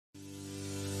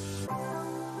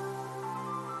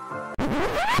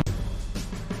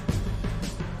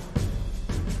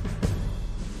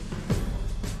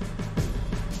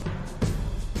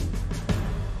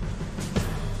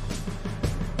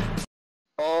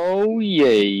Oh,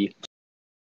 yay.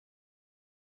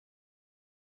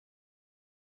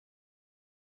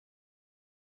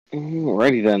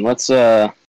 Alrighty then, let's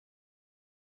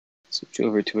switch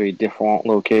over to a different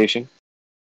location.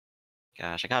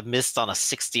 Gosh, I got missed on a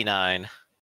 69.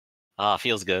 Ah,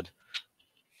 feels good.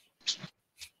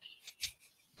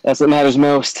 That's what matters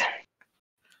most.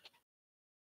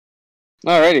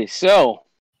 Alrighty, so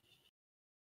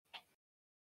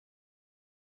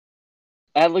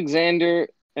Alexander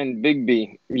and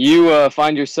Bigby, you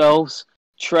find yourselves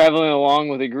traveling along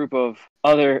with a group of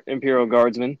other Imperial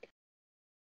guardsmen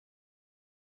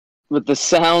with the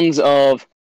sounds of,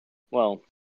 well,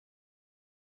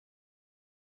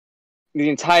 the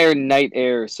entire night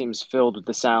air seems filled with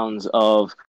the sounds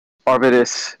of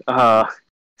Arbitus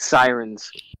sirens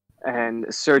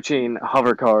and searching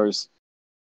hover cars.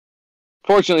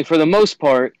 Fortunately, for the most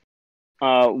part,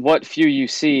 what few you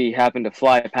see happen to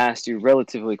fly past you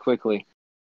relatively quickly.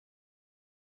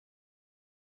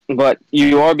 But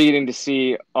you are beginning to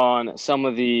see on some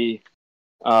of the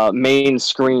main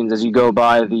screens as you go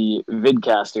by the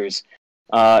vidcasters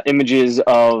images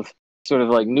of sort of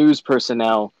like news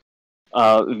personnel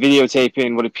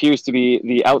videotaping what appears to be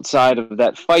the outside of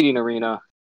that fighting arena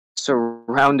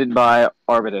surrounded by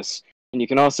Arbitus. And you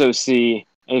can also see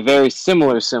a very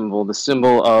similar symbol, the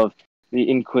symbol of the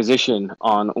Inquisition,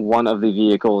 on one of the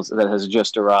vehicles that has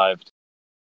just arrived.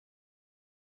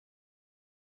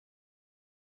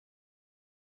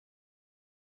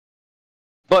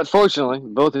 But fortunately,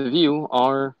 both of you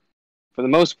are, for the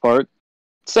most part,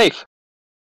 safe.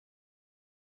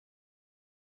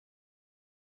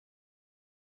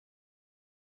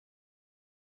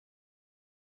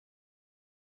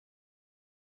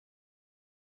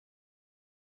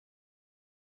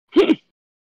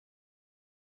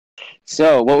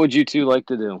 So, what would you two like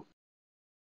to do?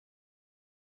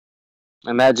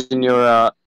 Imagine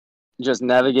you're just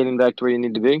navigating back to where you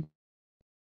need to be.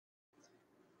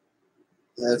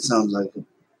 That sounds like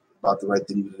about the right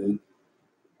thing to do.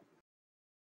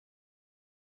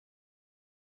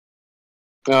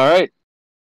 All right.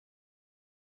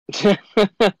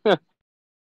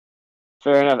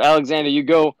 Fair enough. Alexander,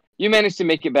 you manage to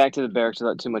make it back to the barracks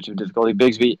without too much of difficulty.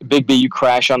 Bigby, you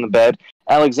crash on the bed.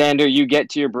 Alexander, you get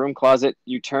to your broom closet,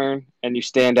 you turn, and you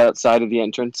stand outside of the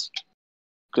entrance.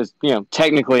 Because,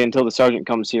 technically, until the sergeant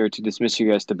comes here to dismiss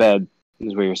you guys to bed,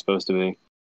 is where you're supposed to be.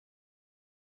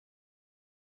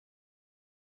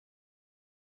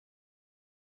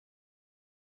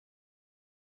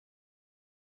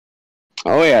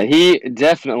 Oh yeah, he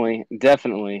definitely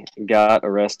got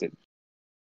arrested.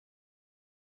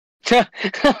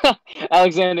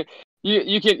 Alexander,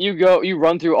 you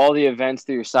run through all the events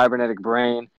through your cybernetic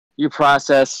brain. You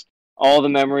process all the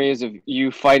memories of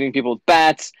you fighting people with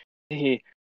bats,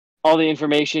 all the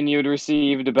information you had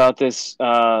received about this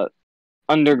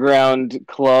underground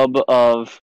club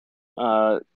of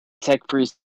tech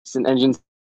priests and engine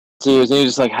seers, and you're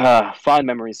just like, fond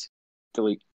memories.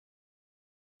 Delete.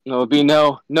 There will be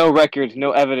no record,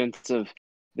 no evidence of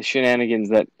the shenanigans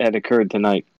that had occurred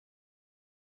tonight.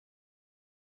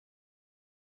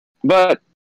 But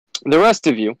the rest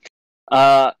of you,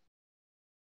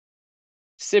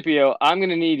 Scipio, I'm going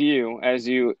to need you as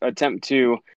you attempt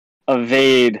to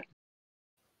evade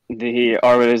the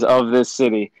arbiters of this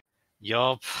city.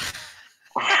 Yup.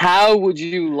 How would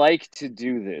you like to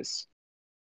do this?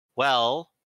 Well,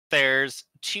 there's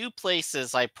 2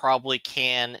 places I probably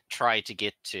can try to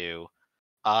get to.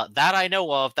 That I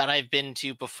know of, that I've been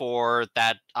to before,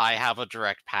 that I have a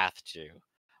direct path to.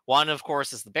 One, of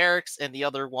course, is the barracks, and the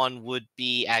other one would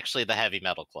be actually the heavy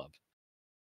metal club.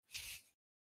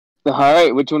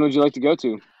 Alright, which one would you like to go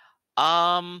to?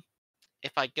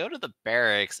 If I go to the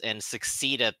barracks and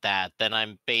succeed at that, then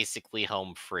I'm basically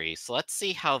home free. So let's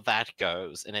see how that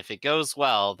goes, and if it goes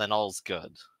well, then all's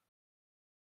good.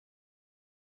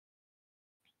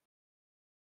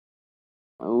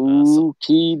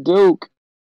 Okie doke.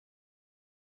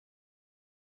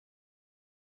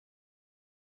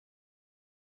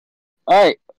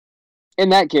 Alright. In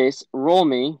that case, roll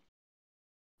me.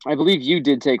 I believe you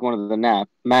did take one of the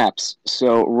maps,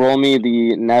 so roll me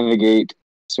the navigate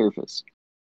surface.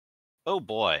 Oh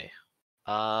boy.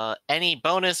 Any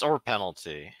bonus or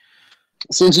penalty?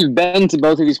 Since you've been to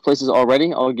both of these places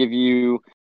already, I'll give you...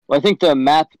 Well, I think the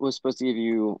map was supposed to give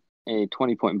you a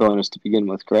 20-point bonus to begin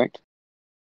with, correct?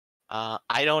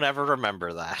 I don't ever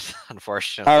remember that,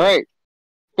 unfortunately. Alright.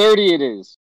 30 it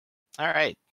is.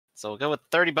 Alright. So we'll go with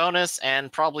 30 bonus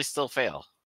and probably still fail.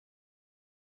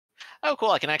 Oh, cool.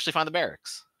 I can actually find the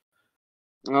barracks.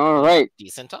 All right.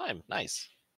 Decent time. Nice.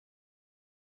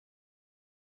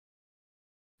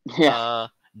 Yeah.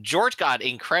 George got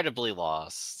incredibly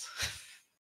lost.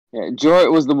 Yeah.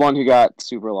 Jort was the one who got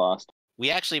super lost. We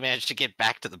actually managed to get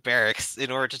back to the barracks in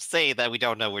order to say that we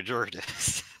don't know where George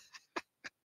is.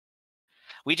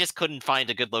 We just couldn't find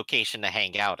a good location to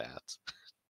hang out at.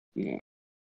 Yeah.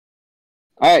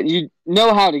 All right. You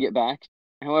know how to get back.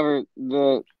 However,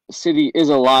 the city is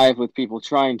alive with people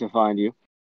trying to find you.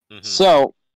 Mhm.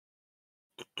 So,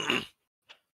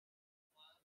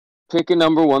 pick a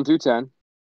number 1 through 10.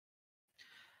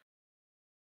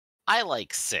 I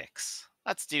like 6.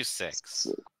 Let's do 6.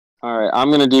 All right,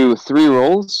 I'm gonna do 3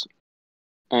 rolls,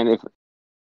 and if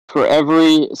for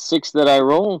every 6 that I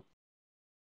roll,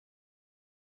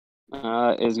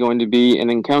 is going to be an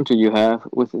encounter you have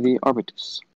with the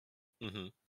Arbitus. Mm-hmm.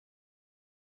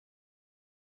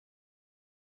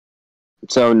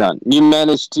 So none. You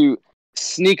manage to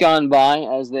sneak on by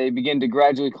as they begin to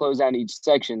gradually close down each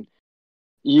section.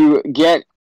 You get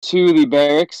to the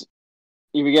barracks.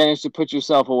 You manage to put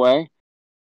yourself away.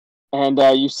 And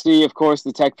you see, of course,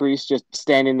 the tech priest just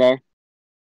standing there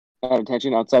at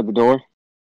attention outside the door.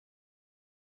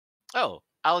 Oh,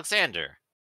 Alexander.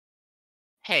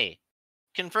 Hey,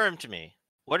 confirm to me.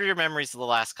 What are your memories of the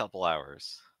last couple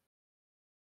hours?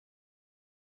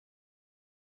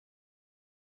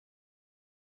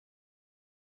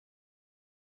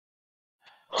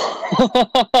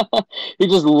 He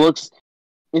just looks.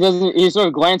 He doesn't. He sort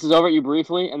of glances over at you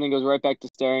briefly, and then goes right back to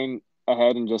staring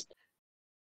ahead, and just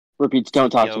repeats, "Don't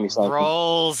talk to me, Scipio Psycho."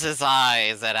 rolls his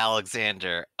eyes at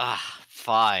Alexander.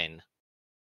 Fine.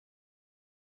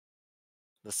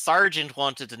 The sergeant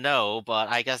wanted to know, but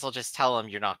I guess I'll just tell him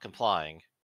you're not complying.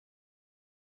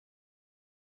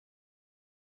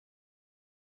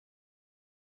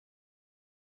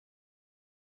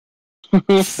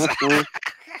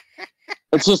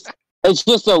 It's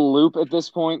just a loop at this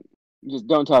point. Just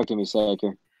don't talk to me,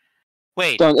 Psycho.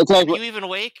 Wait, Don't. It's like are you even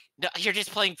awake? No, you're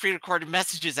just playing pre-recorded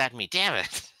messages at me. Damn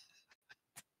it.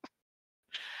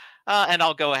 And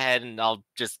I'll go ahead and I'll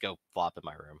just go flop in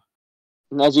my room.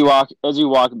 as you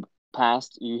walk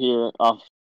past, you hear off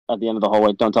at the end of the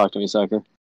hallway, "Don't talk to me, Psycho."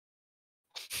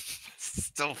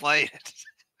 Still playing it.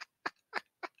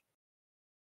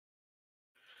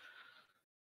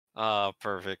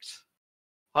 Perfect.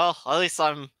 Well, at least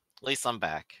I'm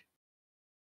back.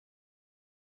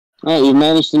 All right, you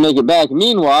managed to make it back.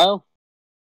 Meanwhile,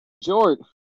 Jort,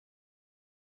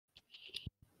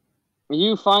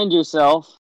 you find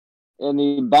yourself in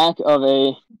the back of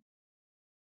a.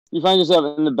 You find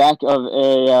yourself in the back of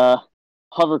a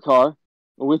hover car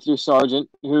with your sergeant,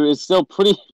 who is still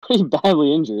pretty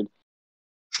badly injured.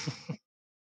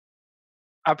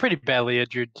 I'm pretty badly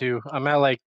injured too. I'm at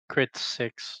like crit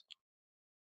 6.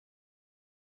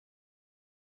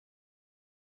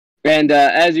 And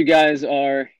as you guys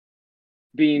are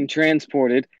being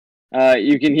transported,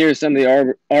 you can hear some of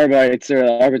the Arbites or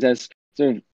Arbites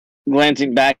sort of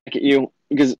glancing back at you,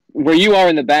 because where you are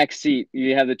in the back seat,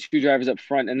 you have the 2 drivers up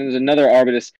front, and then there's another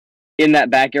Arbitus in that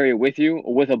back area with you,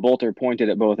 with a bolter pointed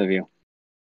at both of you.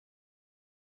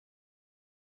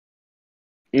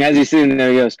 And as he's sitting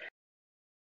there, he goes,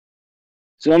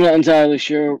 "So I'm not entirely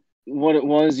sure what it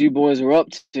was you boys were up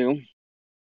to,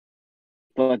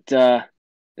 but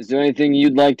is there anything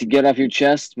you'd like to get off your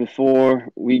chest before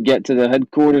we get to the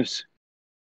headquarters?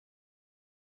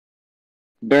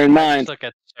 Bear in I mind, just look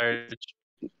at Sarge.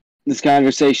 this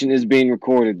conversation is being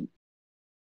recorded."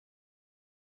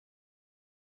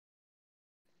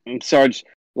 And Sarge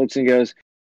looks and goes,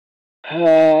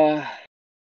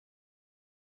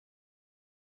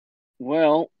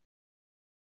 well,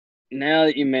 now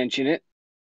that you mention it,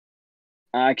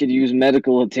 I could use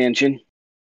medical attention.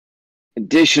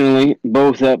 Additionally,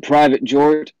 both Private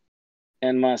Jort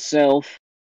and myself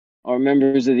are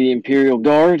members of the Imperial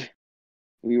Guard.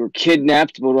 We were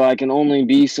kidnapped, but I can only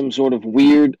be some sort of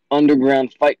weird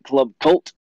underground fight club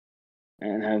cult,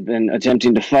 and have been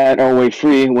attempting to fight our way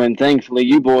free when thankfully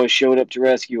you boys showed up to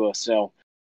rescue us, so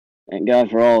thank God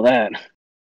for all that.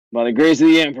 By the grace of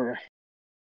the Emperor.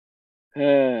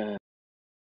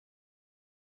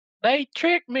 They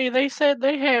tricked me. They said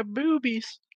they had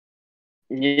boobies.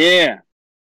 Yeah,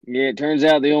 it turns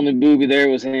out the only booby there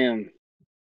was him.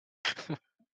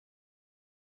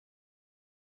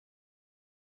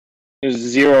 There's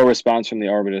 0 response from the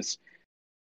Arbitus.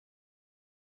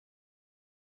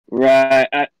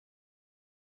 Right,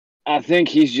 I think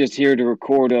he's just here to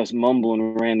record us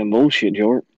mumbling random bullshit,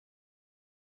 Jort.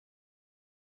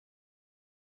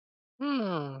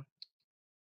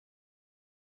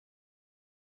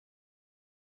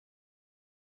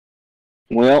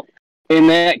 Well, in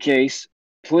that case,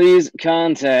 please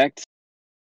contact.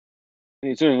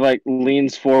 He sort of like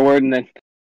leans forward and then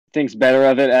thinks better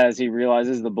of it as he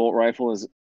realizes the bolt rifle is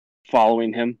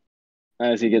following him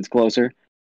as he gets closer.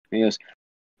 He goes,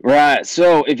 right,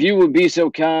 so if you would be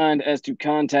so kind as to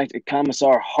contact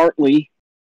Commissar Hartley,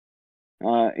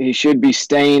 he should be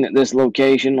staying at this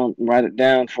location. I'll write it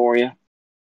down for you.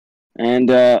 And,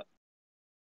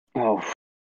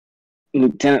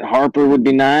 Lieutenant Harper would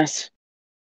be nice.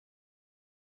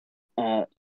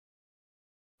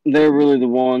 They're really the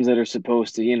ones that are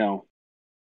supposed to,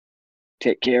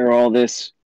 take care of all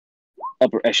this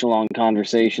upper echelon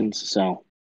conversations, so.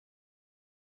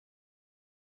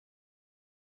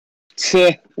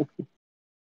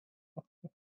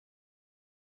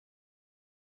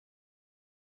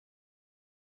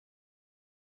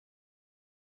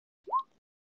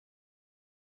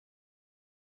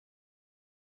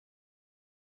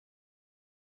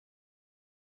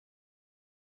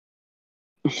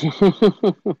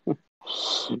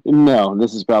 No,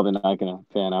 this is probably not going to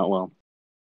pan out well.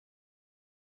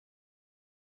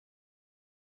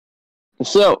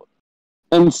 So,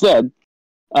 instead,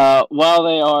 while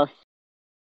they are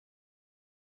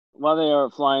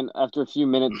flying, after a few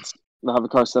minutes, the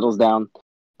hovercar settles down.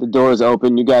 The door is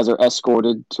open. You guys are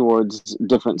escorted towards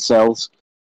different cells,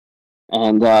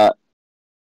 and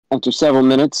after several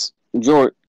minutes, the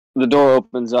door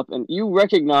opens up, and you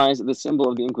recognize the symbol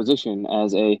of the Inquisition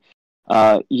as a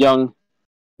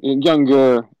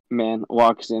younger man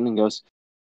walks in and goes,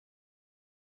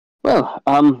 "Well,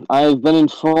 I've been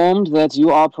informed that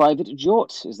you are Private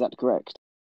Jort. Is that correct?"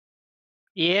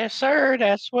 Yes, sir.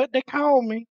 That's what they call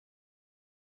me.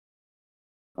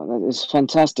 Well, that is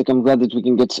fantastic. I'm glad that we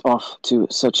can get off to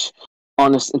such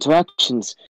honest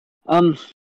interactions.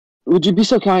 Would you be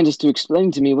so kind as to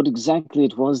explain to me what exactly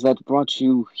it was that brought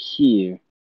you here,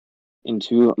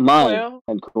 into my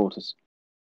headquarters?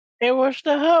 It was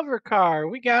the hover car.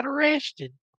 We got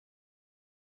arrested.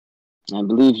 I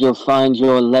believe you'll find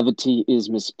your levity is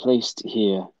misplaced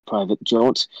here, Private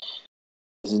Jort.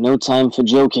 This is no time for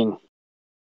joking.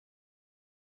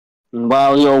 And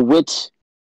while your wit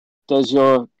is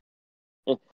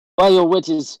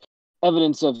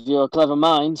evidence of your clever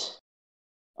mind,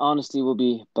 honesty will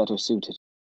be better suited.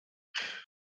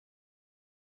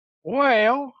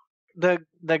 Well, the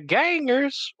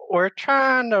gangers were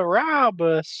trying to rob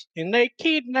us, and they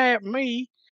kidnapped me,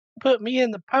 put me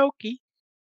in the pokey,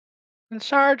 and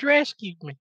Sarge rescued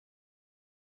me.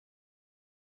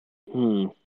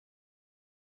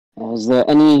 Is there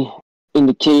any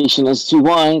indication as to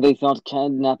why they thought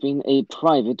kidnapping a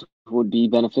private would be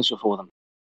beneficial for them?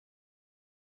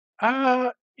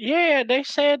 Yeah, they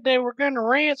said they were gonna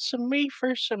ransom me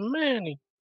for some money.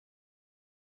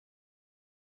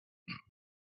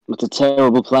 It's a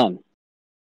terrible plan.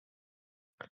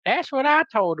 That's what I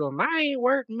told them. I ain't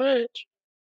worth much.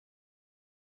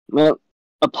 Well,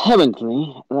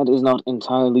 apparently that is not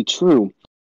entirely true.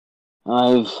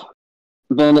 I've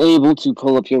been able to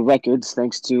pull up your records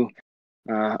thanks to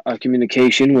our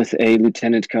communication with a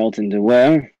Lieutenant Carlton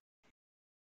DeWare,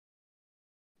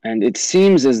 and it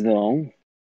seems as though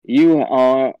you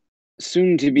are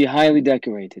soon to be highly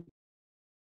decorated.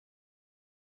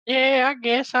 Yeah, I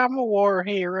guess I'm a war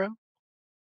hero.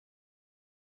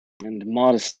 And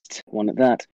modest one at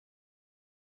that.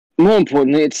 More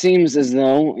importantly, it seems as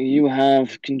though you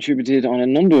have contributed on a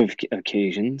number of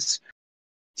occasions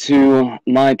to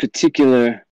my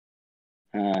particular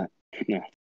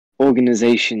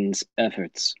organization's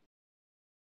efforts.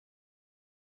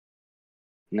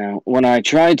 Now, when I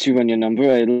tried to run your number,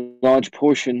 a large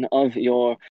portion of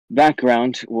your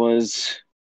background was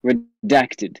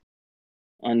redacted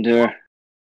under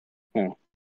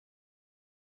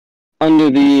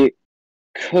the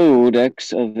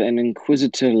codex of an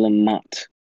Inquisitor Lamat.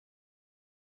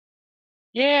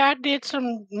 Yeah, I did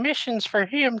some missions for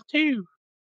him too.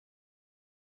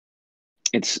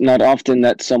 It's not often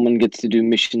that someone gets to do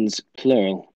missions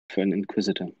plural for an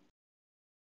Inquisitor.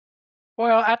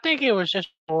 Well, I think it was just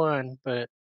one, but...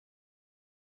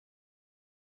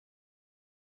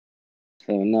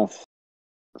 Fair enough.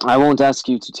 I won't ask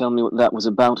you to tell me what that was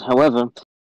about. However,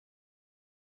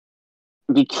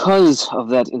 because of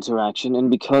that interaction and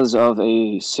because of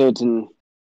a certain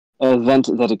event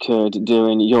that occurred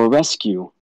during your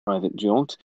rescue, Private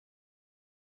Jort,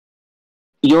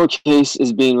 your case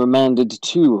is being remanded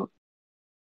to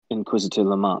Inquisitor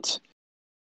Lamat.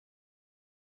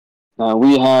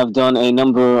 We have done a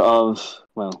number of,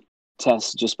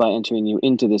 tests just by entering you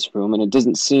into this room, and it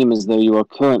doesn't seem as though you are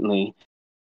currently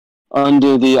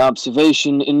under the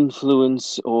observation,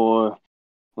 influence, or,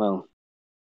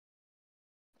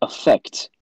 effect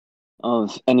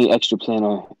of any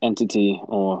extraplanar entity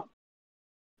or,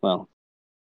 well,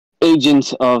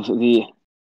 agent of the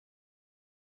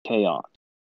chaos,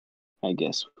 I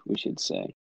guess we should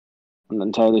say. I'm not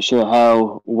entirely sure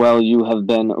how well you have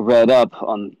been read up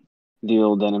on the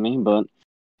old enemy, but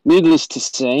needless to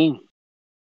say,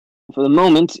 for the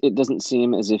moment, it doesn't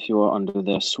seem as if you are under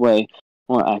their sway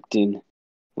or acting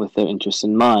with their interests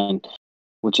in mind,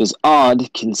 which is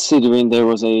odd considering there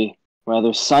was a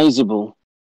rather sizable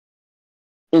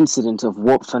incident of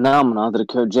warp phenomena that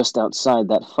occurred just outside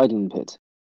that fighting pit.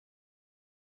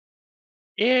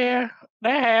 Yeah,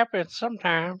 that happens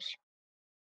sometimes.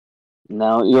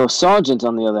 Now, your sergeant,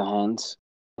 on the other hand,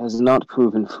 has not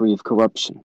proven free of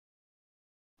corruption.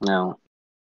 Now,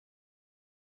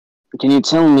 can you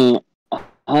tell me,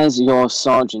 has your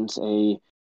sergeant he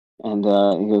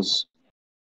goes,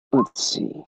 let's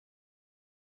see,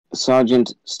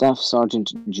 Staff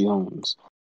Sergeant Jones.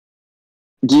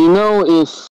 Do you know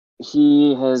if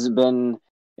he has been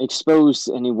exposed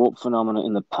to any warp phenomena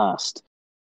in the past?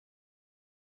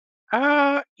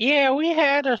 Yeah, we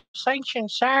had a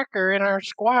sanctioned sacker in our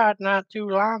squad not too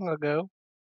long ago.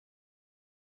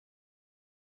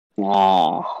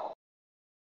 Ah.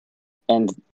 And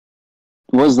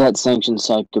was that sanctioned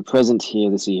psyker present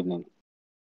here this evening?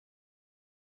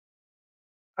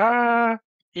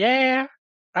 Yeah,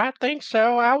 I think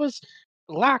so. I was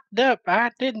locked up.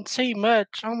 I didn't see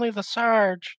much, only the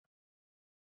Sarge.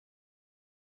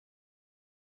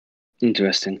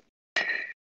 Interesting.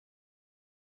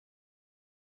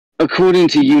 According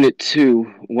to Unit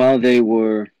 2, while they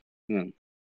were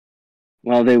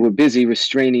busy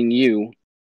restraining you,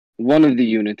 one of the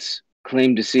units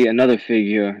claimed to see another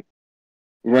figure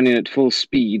running at full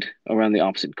speed around the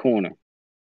opposite corner.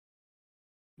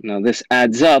 Now, this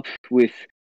adds up with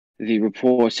the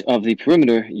report of the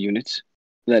perimeter unit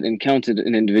that encountered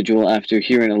an individual after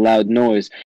hearing a loud noise.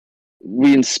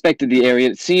 We inspected the area.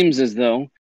 It seems as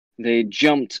though they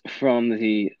jumped from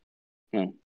the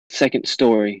second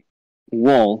story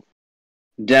wall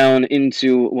down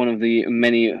into one of the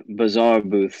many bazaar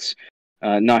booths,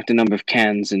 knocked a number of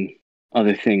cans and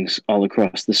other things all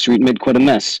across the street, made quite a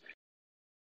mess.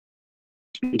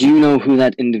 Do you know who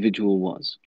that individual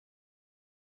was?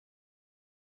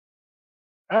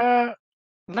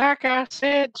 Like I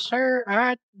said, sir,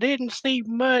 I didn't see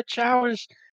much. I was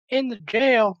in the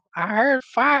jail. I heard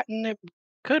fighting. It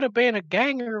could have been a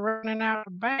ganger running out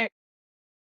the back.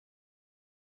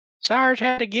 Sarge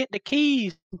had to get the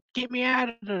keys, get me out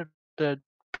of the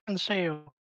prison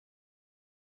cell.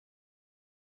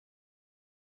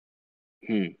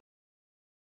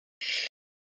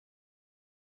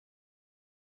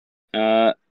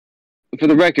 For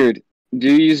the record,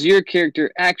 does your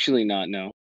character actually not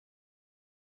know?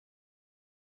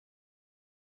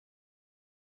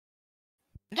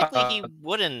 Technically, he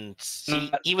wouldn't.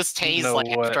 He was tased like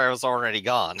after I was already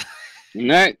gone.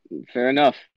 Alright, fair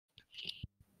enough.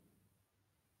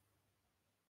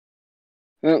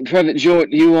 Well, Private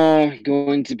Jort, you are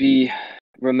going to be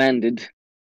remanded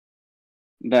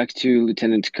back to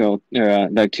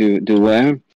back to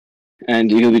Delaware,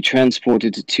 and you'll be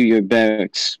transported to your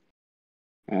barracks.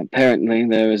 Apparently,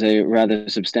 there is a rather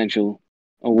substantial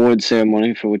award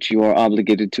ceremony for which you are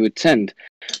obligated to attend.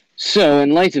 So, in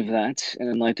light of that, and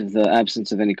in light of the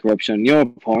absence of any corruption on your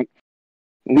part,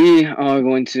 we are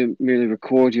going to merely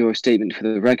record your statement for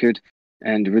the record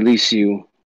and release you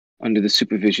under the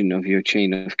supervision of your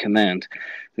chain of command.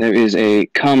 There is a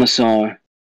commissar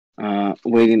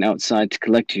waiting outside to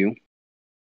collect you,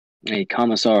 a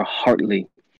Commissar Hartley.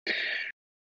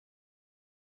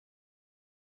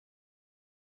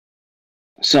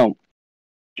 So,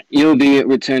 you'll be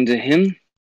returned to him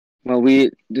while we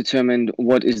determine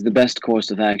what is the best course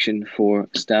of action for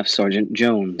Staff Sergeant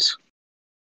Jones.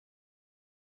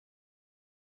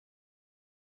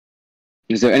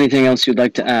 Is there anything else you'd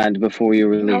like to add before you're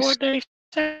released? You know what they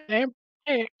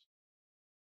say?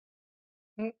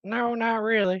 No, not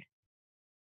really.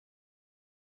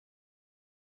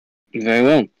 Very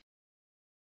well.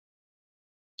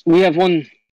 We have one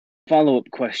follow-up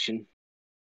question.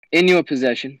 In your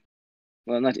possession,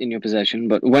 well, not in your possession,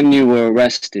 but when you were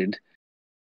arrested,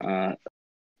 our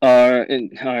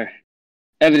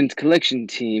evidence collection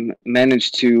team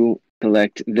managed to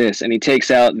collect this, and he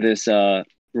takes out this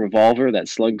revolver, that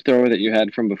slug thrower that you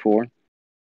had from before,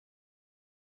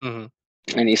 and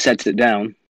he sets it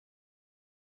down.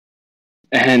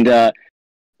 And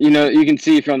you can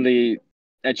see from the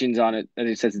etchings on it that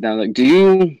he sets it down. Like, do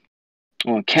you,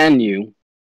 or can you,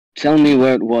 tell me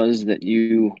where it was that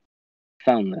you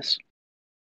found this?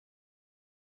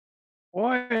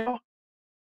 Well,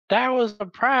 That was the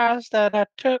prize that I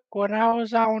took when I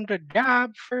was on the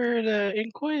job for the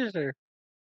Inquisitor.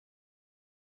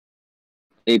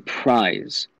 A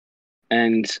prize.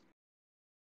 And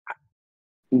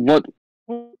what?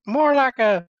 More like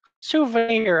a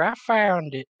souvenir. I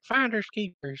found it. Finders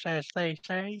keepers, as they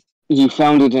say. You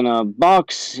found it in a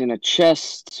box, in a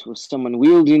chest, with someone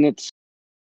wielding it.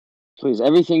 Please,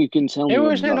 everything you can tell It me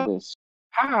was in about a this.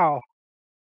 pile.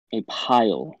 A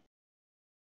pile.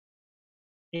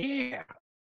 Yeah.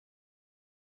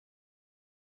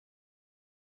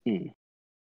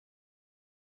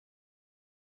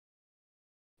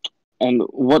 And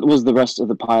what was the rest of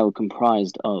the pile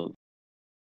comprised of?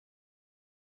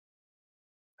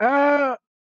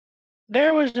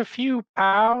 There was a few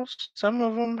piles. Some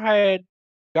of them had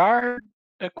guard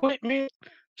equipment.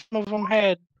 Some of them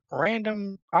had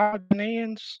random odds and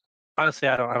ends. Honestly,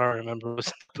 I don't remember.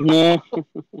 Yeah.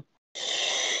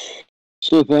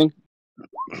 Sure thing.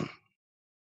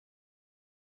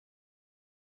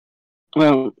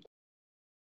 Well,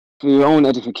 for your own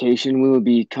edification, we will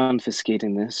be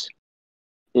confiscating this.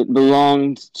 It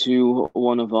belonged to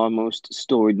one of our most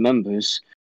storied members,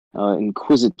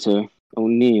 Inquisitor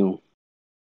O'Neill.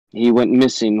 He went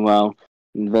missing while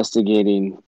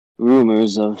investigating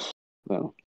rumors of,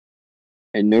 well,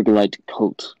 a Nurglite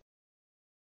cult.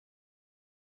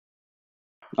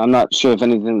 I'm not sure if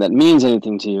anything that means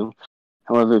anything to you.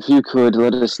 However, if you could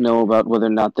let us know about whether or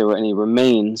not there were any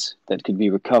remains that could be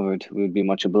recovered, we would be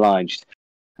much obliged.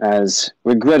 As,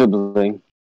 regrettably,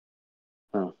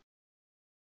 well,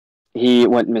 he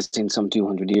went missing some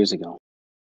 200 years ago.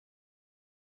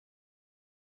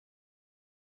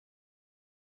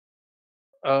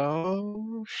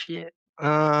 Oh shit.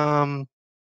 Yeah,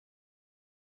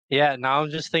 now I'm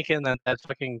just thinking that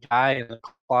fucking guy in the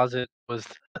closet was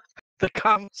the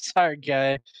commissar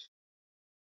guy.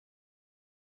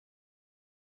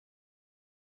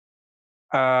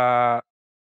 I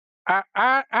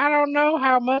don't know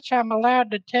how much I'm allowed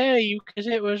to tell you because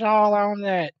it was all on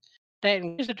that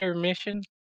Inquisitor mission.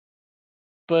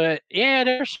 But yeah,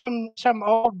 there's some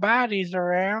old bodies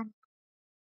around.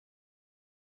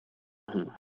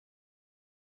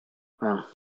 Well,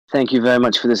 thank you very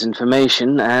much for this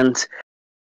information, and,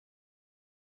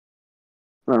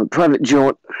 well, Private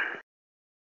Jort,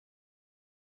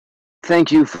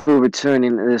 thank you for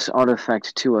returning this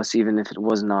artifact to us, even if it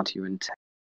was not your intent.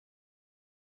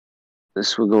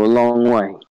 This will go a long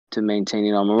way to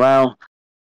maintaining our morale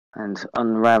and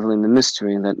unraveling the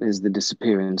mystery that is the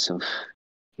disappearance of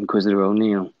Inquisitor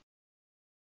O'Neill.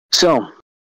 So,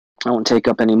 I won't take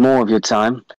up any more of your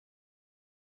time.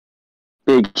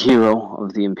 Big hero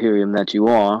of the Imperium that you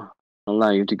are, I'll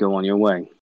allow you to go on your way.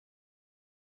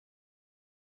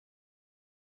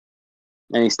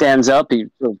 And he stands up, he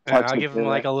sort of I'll give him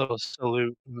like a little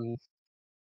salute.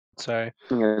 Sorry.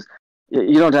 He goes,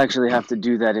 you don't actually have to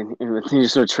do that, and he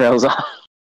just sort of trails off.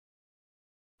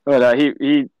 But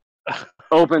he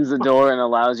opens the door and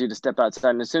allows you to step outside,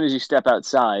 and as soon as you step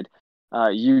outside,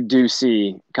 you do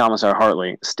see Commissar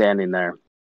Hartley standing there.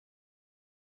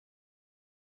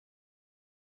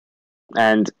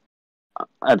 And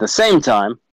at the same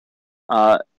time,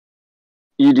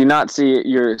 you do not see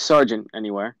your sergeant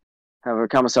anywhere. However,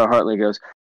 Commissar Hartley goes,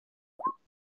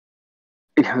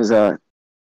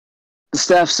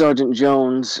 Staff Sergeant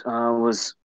Jones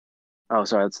was... Oh,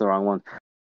 sorry, that's the wrong one.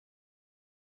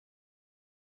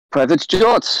 Private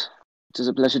Jort, it is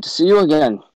a pleasure to see you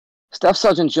again. Staff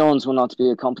Sergeant Jones will not be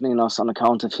accompanying us on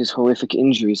account of his horrific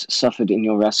injuries suffered in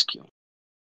your rescue.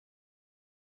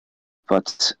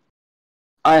 But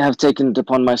I have taken it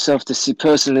upon myself to see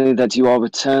personally that you are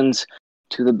returned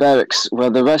to the barracks, where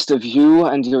the rest of you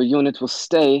and your unit will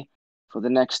stay for the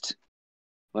next,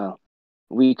 well,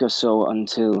 week or so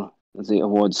until the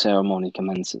award ceremony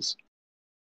commences.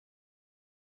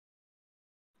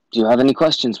 Do you have any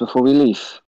questions before we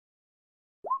leave?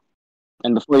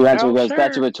 And before you answer, No, guys,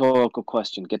 that's a sir. rhetorical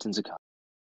question. Get in the car.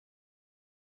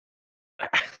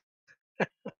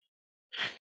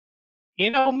 You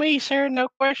know me, sir. No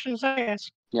questions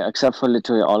asked. Yeah, except for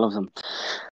literally all of them.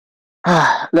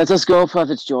 Let us go,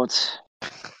 Private Jort.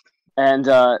 And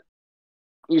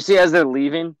you see as they're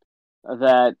leaving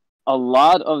that a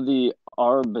lot of the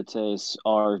Arbites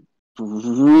are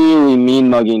really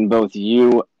mean-mugging both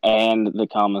you and the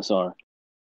Commissar.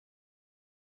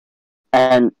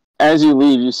 And as you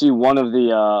leave, you see one of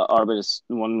the Arbites,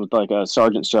 one with like a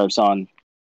sergeant stripes on,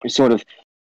 is sort of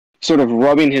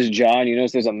rubbing his jaw, and you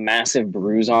notice there's a massive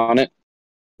bruise on it.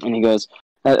 And he goes,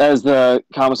 as the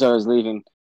Commissar is leaving,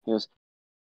 he goes,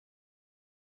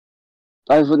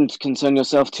 I wouldn't concern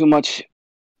yourself too much,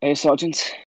 eh,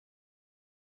 Sergeant?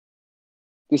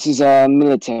 This is a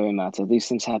military matter. These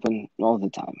things happen all the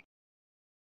time.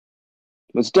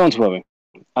 But don't worry.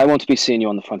 I won't be seeing you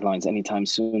on the front lines anytime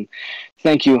soon.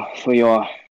 Thank you for your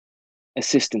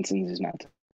assistance in this matter.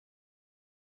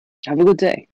 Have a good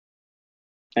day.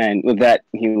 And with that,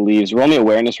 he leaves. Roll me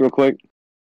awareness real quick.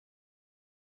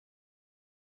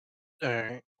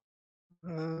 Alright.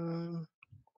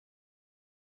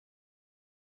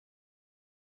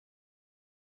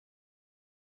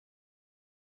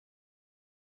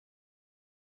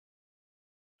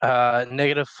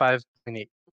 Negative 5.8.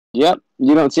 Yep,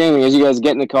 you don't see anything as you guys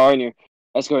get in the car and you're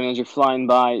escorting as you're flying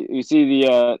by. You see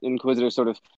the Inquisitor sort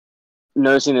of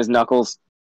nursing his knuckles.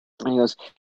 And he goes,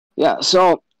 yeah,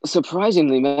 so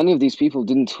surprisingly, many of these people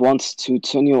didn't want to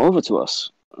turn you over to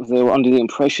us. They were under the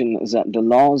impression that the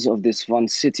laws of this one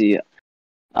city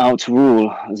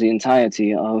outrule the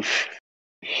entirety of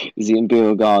the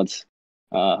Imperial Guard's,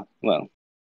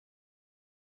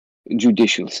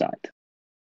 judicial side.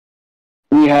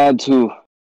 We had to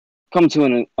come to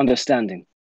an understanding.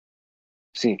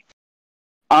 See,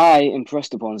 I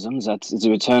impressed upon them that the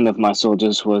return of my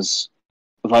soldiers was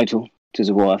vital to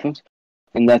the war effort,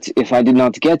 and that if I did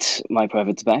not get my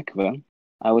privates back, well,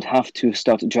 I would have to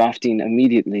start drafting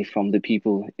immediately from the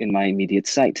people in my immediate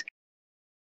sight.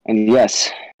 And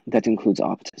yes, that includes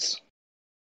arbiters.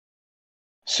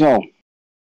 So,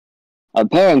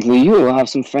 apparently you have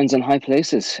some friends in high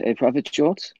places, Private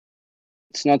Short?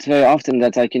 It's not very often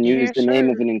that I can use Yes, the name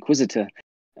sir. of an Inquisitor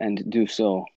and do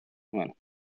so, well,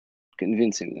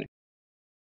 convincingly.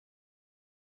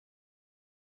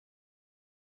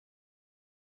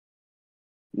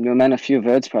 You're a man of few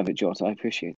words, Private Jort. I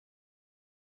appreciate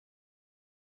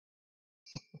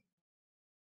it.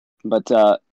 But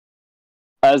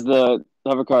as the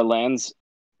hovercar lands,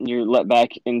 you're let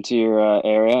back into your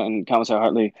area, and Commissar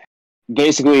Hartley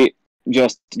basically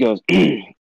just goes,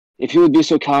 if you would be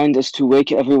so kind as to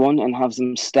wake everyone and have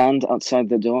them stand outside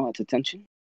the door at attention,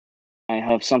 I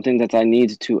have something that I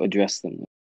need to address them with.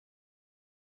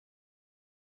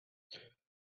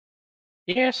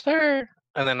 Yes, sir.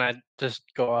 And then I just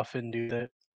go off and do that.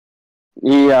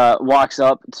 He walks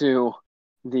up to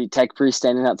the tech priest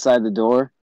standing outside the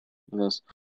door and goes,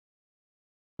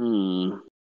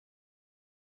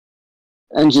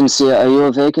 Engine Seer, are you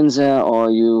awake in there or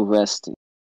are you resting?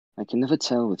 I can never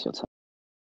tell with your time.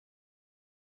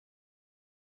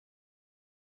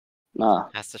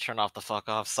 Has to turn off the fuck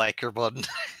off psyker button.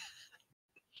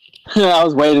 I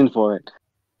was waiting for it.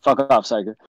 Fuck off,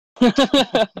 Psyker.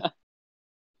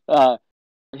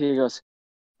 He goes,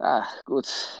 good.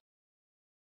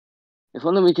 If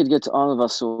only we could get all of our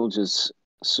soldiers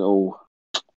so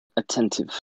attentive.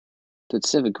 It would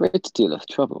save a great deal of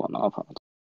trouble on our part.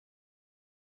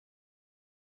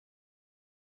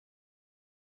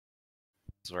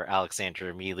 This is where Alexander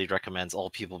immediately recommends all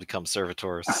people become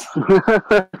servitors.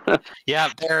 Yeah,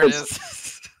 there it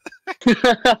is.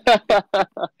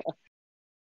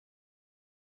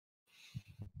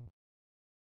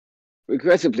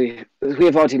 Regrettably, we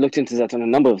have already looked into that on a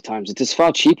number of times. It is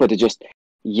far cheaper to just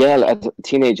yell at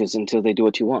teenagers until they do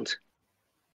what you want.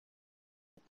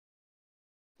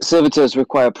 Servitors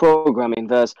require programming,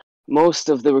 thus most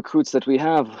of the recruits that we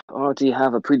have already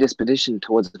have a predisposition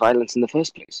towards violence in the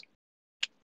first place.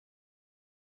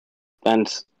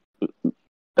 And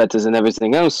better than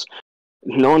everything else,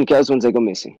 no one cares when they go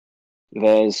missing.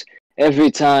 Whereas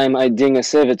every time I ding a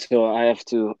servitor, I have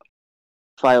to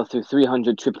file through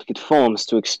 300 triplicate forms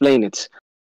to explain it.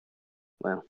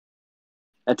 Well,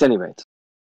 at any rate,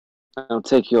 I'll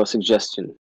take your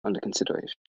suggestion under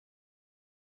consideration.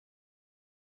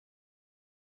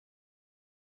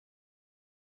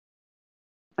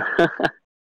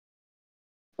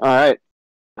 Alright,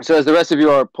 so as the rest of you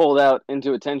are pulled out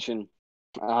into attention,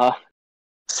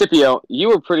 Scipio, you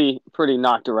were pretty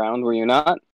knocked around, were you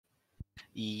not?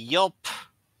 Yup.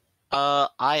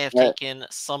 I have taken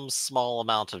some small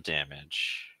amount of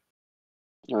damage.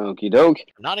 Okie doke.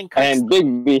 Not increased. And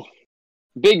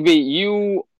Big B,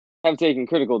 you have taken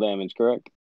critical damage, correct?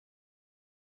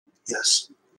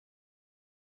 Yes.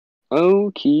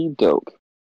 Okie doke.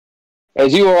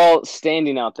 As you are all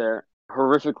standing out there,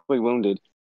 horrifically wounded,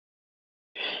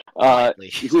 you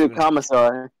see the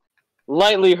commissar,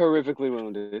 lightly horrifically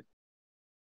wounded.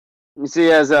 You see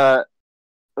as the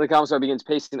commissar begins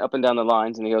pacing up and down the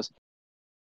lines, and he goes,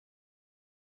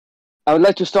 I would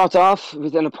like to start off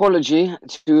with an apology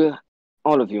to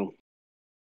all of you.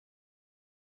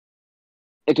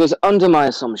 It was under my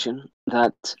assumption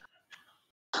that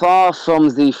far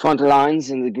from the front lines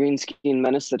and the green skin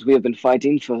menace that we have been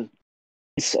fighting for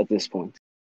months at this point,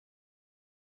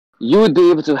 you would be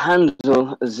able to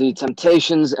handle the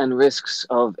temptations and risks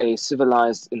of a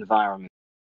civilized environment.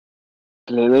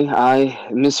 Clearly, I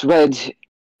misread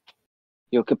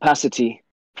your capacity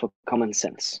for common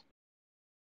sense.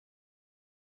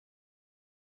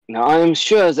 Now, I am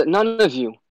sure that none of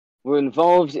you were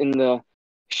involved in the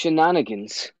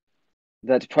shenanigans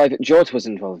that Private George was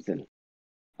involved in.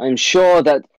 I'm sure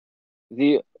that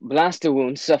the blaster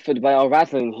wounds suffered by our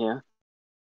rattling here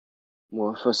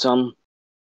were for some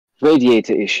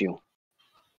radiator issue.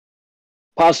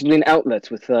 Possibly an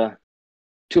outlet with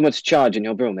too much charge in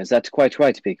your broom. Is that quite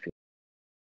right, Bigby?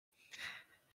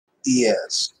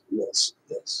 Yes.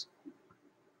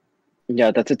 Yeah,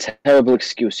 that's a terrible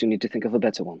excuse. You need to think of a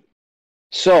better one.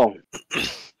 So,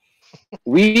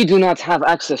 we do not have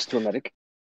access to a medic,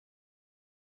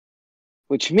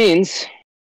 which means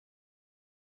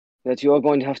that you are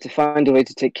going to have to find a way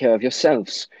to take care of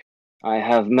yourselves. I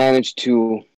have managed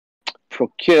to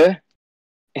procure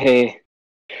a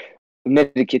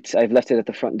medikit. I've left it at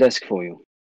the front desk for you.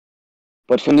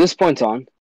 But from this point on,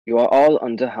 you are all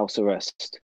under house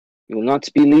arrest. You will not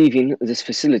be leaving this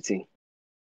facility.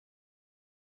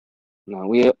 Now,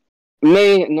 we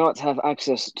may not have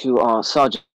access to our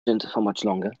sergeant for much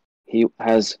longer. He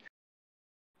has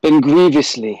been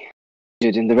grievously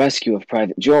injured in the rescue of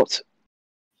Private Jort.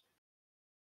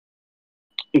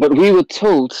 But we were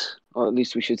told, or at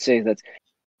least we should say that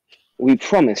we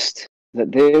promised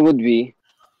that there would be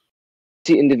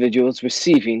individuals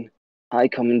receiving high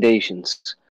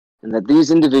commendations, and that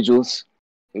these individuals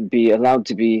would be allowed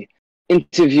to be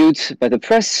interviewed by the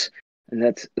press, and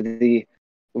that the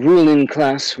ruling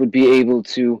class would be able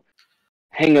to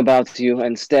hang about you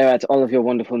and stare at all of your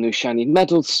wonderful new shiny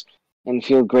medals and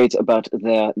feel great about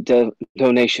their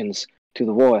donations to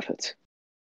the war effort.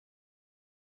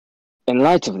 In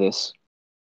light of this,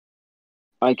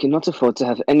 I cannot afford to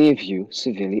have any of you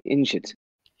severely injured.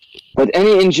 But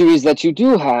any injuries that you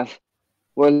do have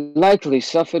were likely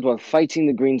suffered while fighting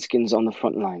the Greenskins on the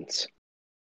front lines.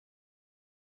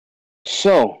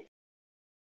 So,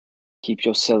 keep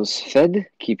yourselves fed,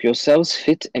 keep yourselves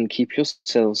fit, and keep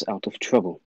yourselves out of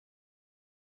trouble.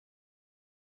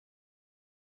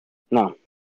 Now,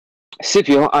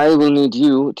 Scipio, I will need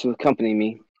you to accompany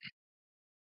me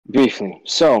briefly.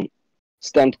 So,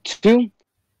 stand 2.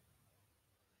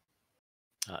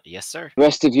 Yes, sir. The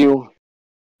rest of you,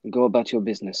 go about your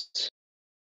business.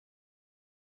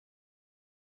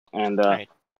 And Right.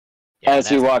 Yeah, as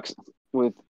he walks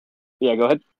with... Yeah, go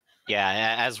ahead.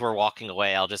 Yeah, as we're walking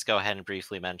away, I'll just go ahead and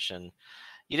briefly mention,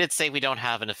 you did say we don't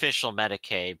have an official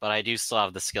Medicaid, but I do still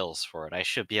have the skills for it. I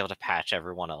should be able to patch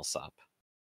everyone else up.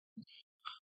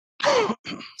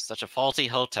 Such a faulty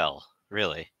hotel,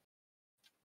 really.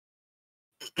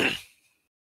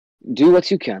 Do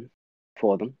what you can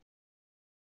for them.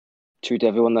 Treat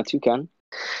everyone that you can,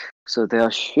 so they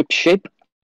are ship-shape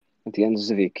at the end of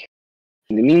the week.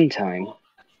 In the meantime,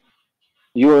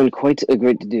 you are in quite a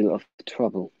great deal of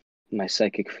trouble, my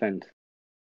psychic friend.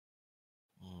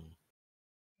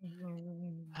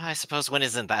 I suppose when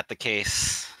isn't that the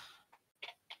case?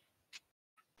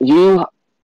 You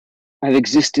have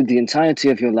existed the entirety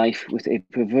of your life with a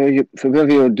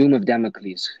proverbial doom of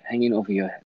Damocles hanging over your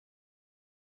head.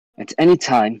 At any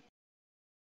time,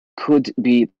 could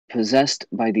be possessed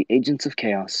by the agents of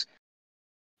chaos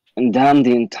and damn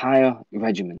the entire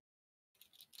regiment.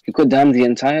 You could damn the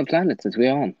entire planet that we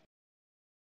are on.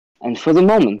 And for the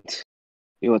moment,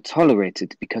 you are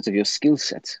tolerated because of your skill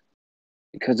set,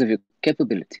 because of your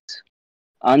capabilities,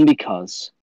 and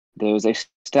because there is a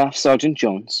Staff Sergeant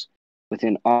Jones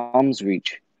within arm's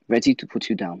reach, ready to put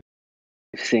you down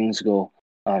if things go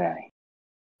awry.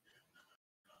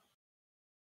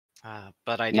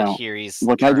 But I did Now, hear he's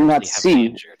what I do not currently heavily see,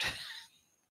 injured.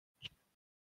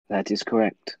 that is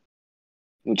correct.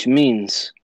 Which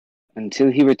means, until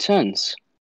he returns,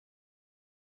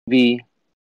 be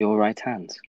your right hand.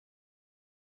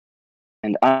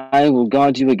 And I will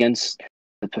guard you against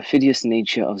the perfidious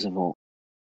nature of the vault,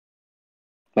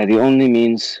 by the only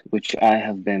means which I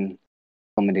have been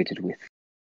accommodated with.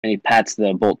 And he pats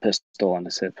the bolt pistol on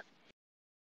his hip.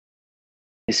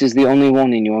 This is the only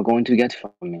warning you are going to get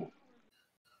from me.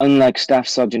 Unlike Staff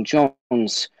Sergeant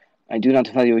Jones, I do not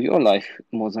value your life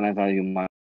more than I value mine.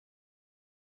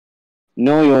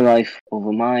 Know your life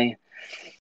over my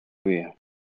career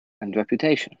and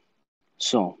reputation.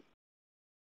 So,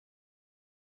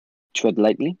 tread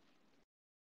lightly,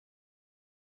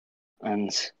 and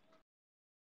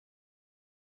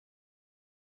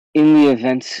in the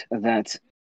event that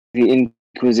the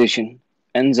Inquisition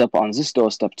ends up on this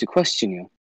doorstep to question you,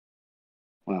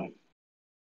 well, I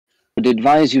would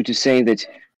advise you to say that,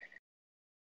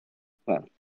 well,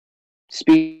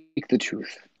 speak the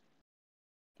truth.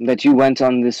 That you went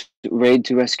on this raid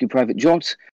to rescue Private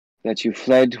Jort, that you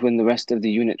fled when the rest of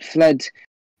the unit fled,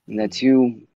 and that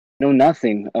you know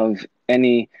nothing of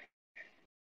any,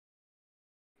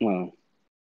 well,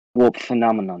 warp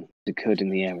phenomenon that occurred in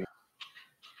the area.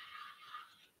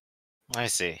 I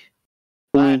see.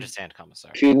 I understand,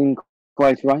 Commissar. Feeling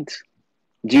quite right?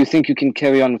 Do you think you can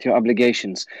carry on with your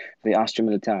obligations for the Astra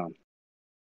Militarum?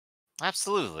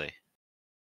 Absolutely.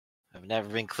 I've never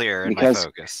been clearer in my Because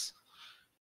focus.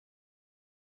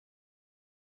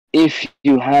 if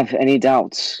you have any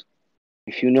doubts,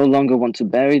 if you no longer want to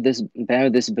bear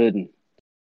this burden,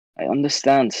 I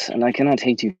understand, and I cannot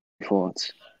hate you for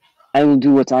it. I will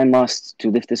do what I must to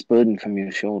lift this burden from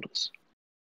your shoulders.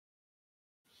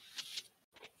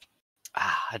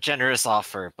 A generous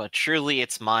offer, but truly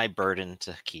it's my burden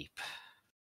to keep.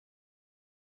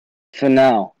 For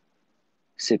now,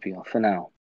 Scipio, for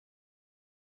now.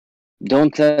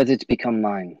 Don't let it become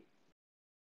mine.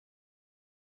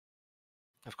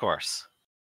 Of course.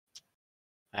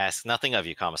 I ask nothing of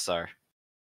you, Commissar.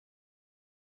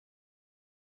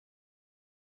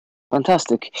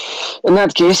 Fantastic. In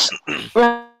that case,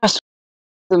 rest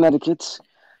the medikits,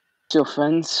 your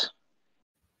friends,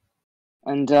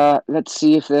 and let's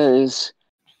see if there is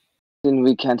anything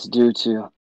we can't do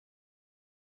to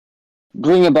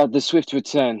bring about the swift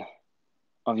return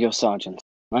of your sergeant.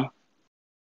 Huh?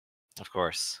 Of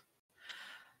course.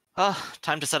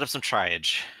 Time to set up some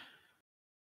triage.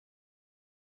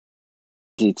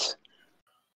 Indeed.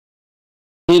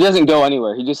 He doesn't go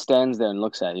anywhere. He just stands there and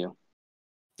looks at you.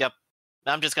 Yep.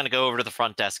 I'm just gonna go over to the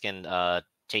front desk and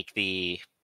take the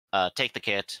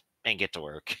kit and get to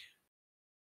work.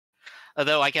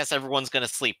 Although I guess everyone's gonna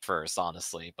sleep first,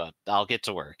 honestly, but I'll get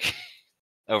to work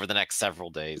over the next several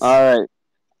days. All right.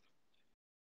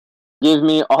 Give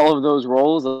me all of those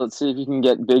rolls. Let's see if you can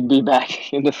get Big B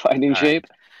back into fighting shape.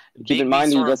 Keep in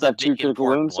mind he does have 2 critical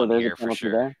wounds, so there's a penalty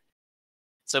there.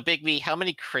 So Big B, how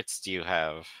many crits do you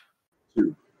have?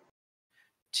 2.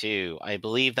 2. I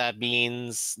believe that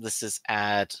means this is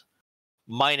at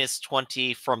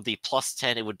 -20 from the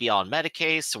 +10. It would be on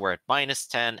Medicaid, so we're at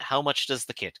 -10. How much does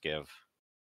the kit give?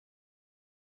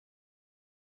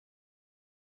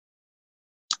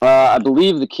 I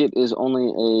believe the kit is only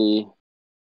a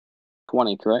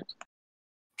 20, correct?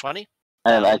 20?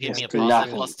 And That'll I give can me a do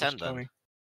positive nothing. +10 then.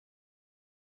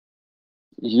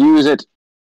 Use it.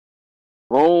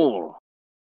 Roll.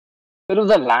 Bit of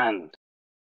the land.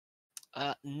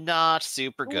 Not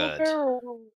super good.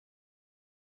 No.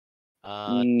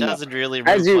 Doesn't really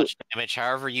As remove you- much damage.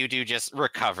 However, you do just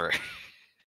recover.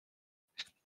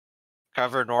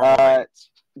 Cover normal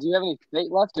rates. Do you have any fate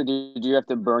left, or did you have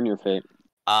to burn your fate?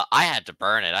 I had to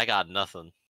burn it. I got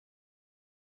nothing.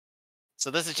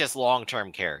 So this is just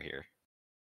long-term care here.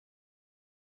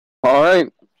 All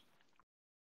right.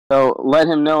 So let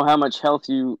him know how much health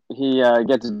he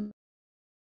gets of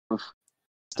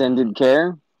extended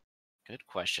care. Good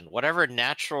question. Whatever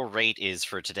natural rate is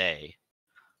for today,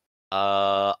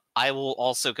 I will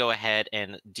also go ahead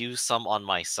and do some on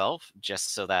myself,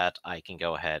 just so that I can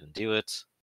go ahead and do it.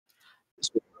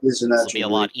 This This will be a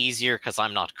lot easier because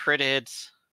I'm not critted.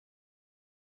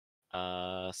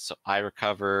 So I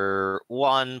recover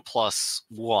 1 +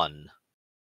 1.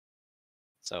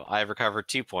 So I recovered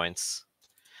 2 points.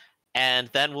 And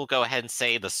then we'll go ahead and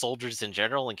say the soldiers in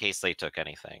general in case they took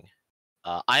anything.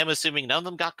 I am assuming none of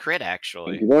them got crit,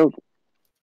 actually. So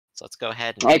let's go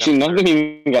ahead and... Actually, none of them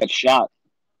even got shot.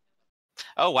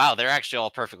 Oh, wow. They're actually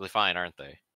all perfectly fine, aren't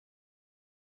they?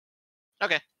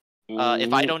 Okay.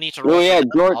 If I don't need to roll for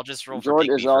them, I'll just roll for Big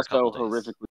B for a couple days.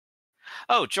 Horrifically.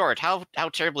 Oh, George, how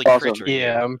terribly crit are you?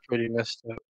 Yeah, I'm pretty messed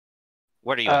up.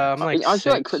 What are you I'm like Aren't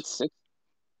you like 6. crit 6?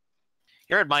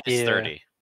 You're at -30.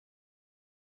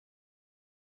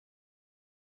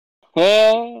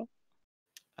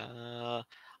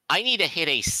 I need to hit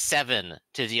a 7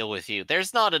 to deal with you.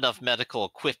 There's not enough medical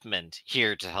equipment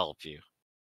here to help you.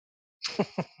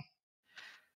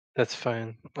 That's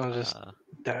fine. I'll just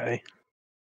die.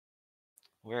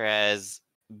 Whereas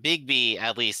Big B,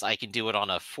 at least I can do it on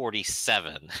a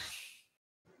 47.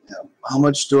 Yeah. How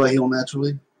much do I heal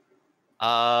naturally?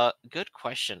 Good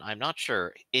question. I'm not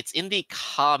sure. It's in the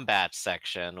combat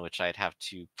section, which I'd have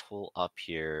to pull up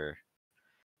here.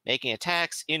 Making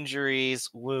attacks, injuries,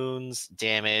 wounds,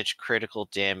 damage, critical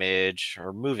damage,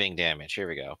 or moving damage. Here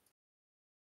we go.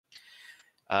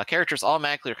 Characters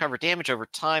automatically recover damage over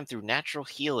time through natural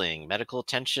healing. Medical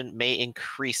attention may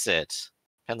increase it.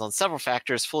 Depends on several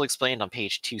factors, fully explained on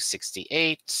page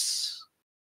 268.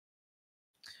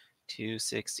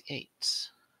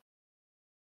 268.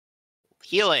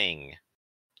 Healing.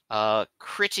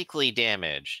 Critically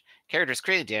damaged. Character is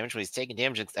critically damaged when he's taking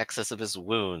damage in excess of his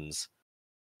wounds.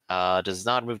 Does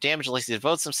not remove damage unless he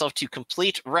devotes himself to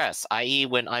complete rest, i.e.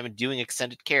 when I'm doing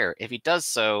extended care. If he does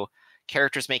so,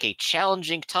 characters make a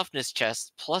challenging toughness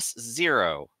test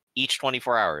 +0 each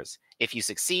 24 hours. If you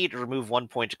succeed, remove 1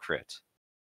 point to crit.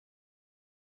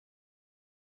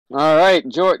 All right,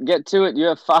 Jort, get to it. You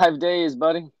have 5 days,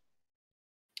 buddy.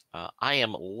 I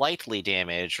am lightly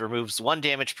damaged. Removes 1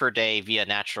 damage per day via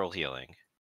natural healing.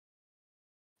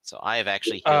 So I have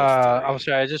actually healed 3. I'm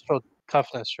sorry, I just rolled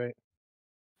toughness, right?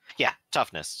 Yeah,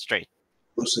 toughness, straight.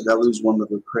 Looks like I lose one of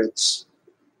the crits.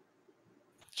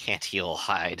 Can't heal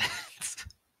hide.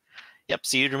 Yep,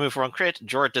 so you remove 1 crit.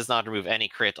 Jort does not remove any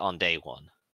crit on day 1.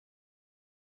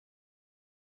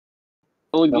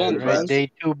 Roll again, Right, friends.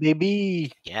 Day 2,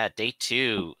 baby. Yeah, day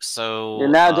 2. So You're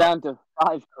now down to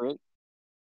 5 crit.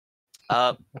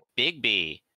 Big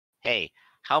B. Hey,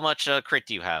 how much crit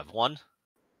do you have? 1?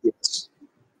 Yes.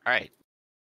 Alright.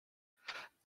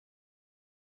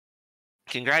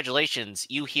 Congratulations,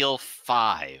 you heal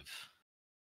 5.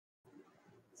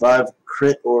 5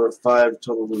 crit or 5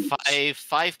 total wounds?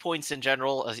 5 points in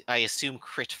general. I assume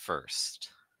crit first.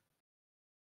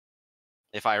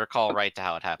 If I recall right to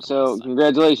how it happened So, last time.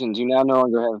 congratulations. You now no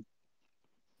longer have...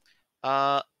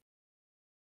 Uh,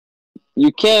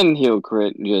 You can heal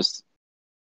crit, just...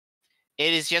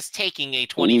 it is just taking a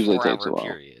usually takes a 24-hour while.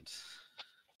 period.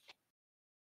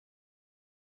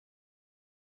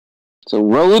 So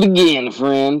roll it again,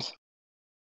 friend.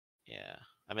 Yeah,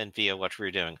 I meant via what we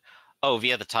were doing. Oh,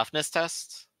 via the toughness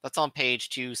test? That's on page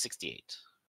 268.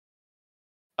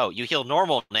 Oh, you heal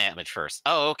normal damage first.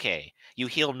 Oh, okay. You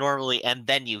heal normally and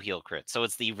then you heal crit. So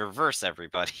it's the reverse,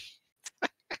 everybody.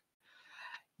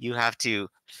 You have to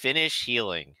finish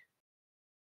healing.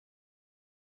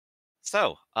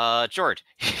 So, Jord,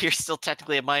 you're still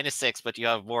technically at -6, but you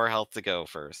have more health to go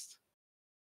first.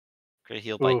 Crit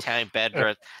heal by Oof. time, bed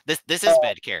rest. This is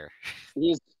bed care.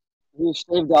 He's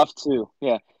shaved off 2.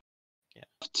 Yeah. Yeah.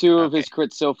 2 of Okay. his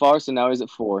crits so far, so now he's at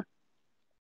 4.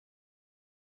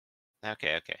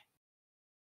 Okay.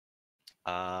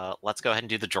 Let's go ahead and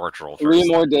do the George roll first. 3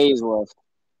 more days left.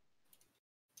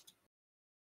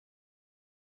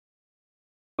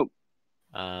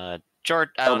 George,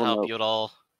 I don't Double help nope. you at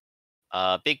all.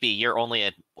 Big B, you're only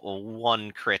at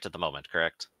 1 crit at the moment,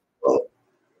 correct? Well,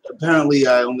 apparently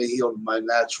I only healed my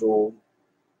natural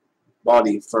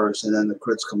body first, and then the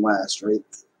crits come last, right?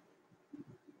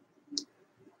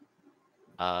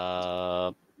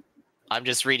 I'm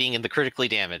just reading in the critically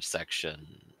damaged section.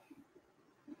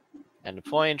 And a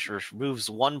point removes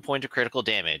 1 point of critical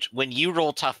damage. When you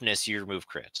roll toughness, you remove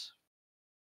crit.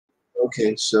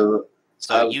 Okay, so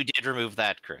You did remove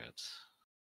that crit.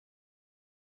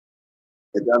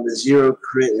 it's down to 0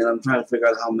 crit, and I'm trying to figure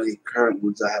out how many current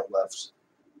ones I have left.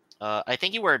 I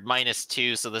think you were at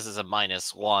 -2, so this is a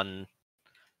 -1.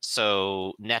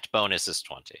 So net bonus is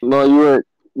 20. Well,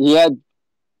 he had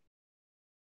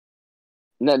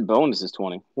net bonus is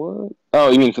 20. What? Oh,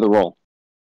 you mean for the roll?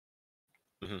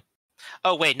 Mm-hmm.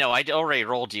 Oh wait, no, I already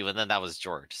rolled you, and then that was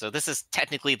George. So this is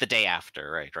technically the day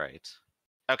after, right?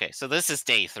 Okay, so this is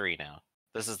day 3 now.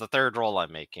 This is the 3rd roll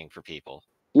I'm making for people.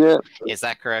 Yeah. Is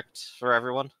that correct for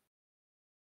everyone?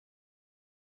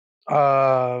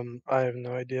 I have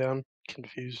no idea. I'm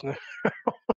confused now.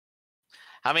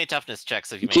 How many toughness checks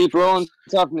have you made? Keep George? rolling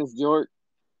toughness, George.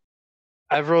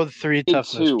 I've rolled 3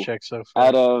 toughness 2 checks so far.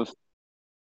 out of...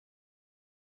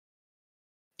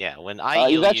 Yeah, when I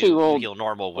you've heal actually you rolled heal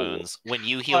normal wounds. When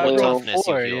you Oh, heal I with rolled toughness,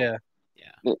 4, you heal.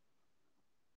 yeah.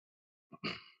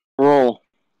 Roll.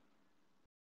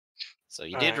 So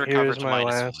you did Alright, recover here's to my -5.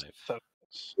 last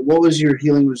toughness. What was your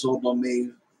healing result on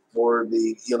me for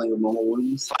the healing of normal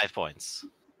wounds? 5 points.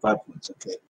 5 points,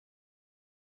 okay.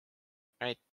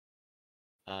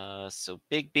 So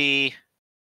Big B.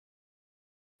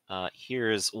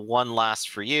 Here's 1 last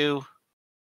for you.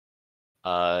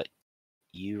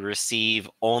 You receive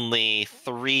only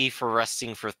 3 for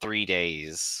resting for 3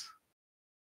 days.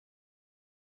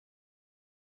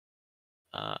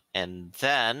 And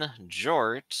then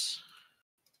Jort.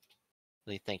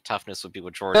 I think toughness would be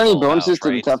what Jort Are there is any all bonuses about, to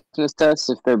the right? toughness test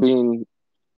if they're being...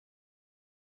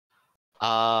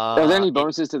 Are there any It,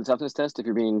 bonuses to the toughness test if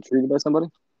you're being treated by somebody?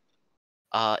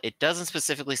 it doesn't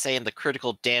specifically say in the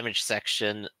critical damage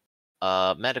section.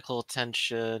 Medical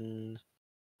attention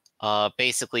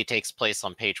basically takes place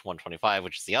on page 125,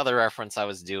 which is the other reference I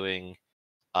was doing.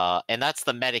 And that's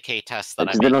the Medicaid test that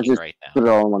Because I'm they don't making just right now. put it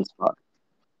all in one spot.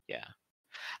 Yeah.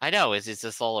 I know, it's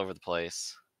just all over the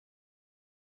place.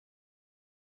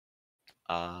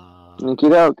 Okie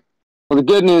doke. Well, the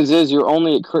good news is you're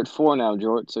only at crit 4 now,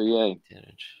 Jort, so yay.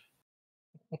 Damage.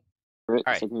 crit,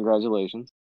 All right. so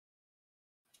congratulations.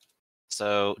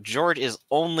 So George is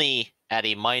only at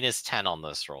a -10 on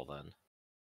this roll then.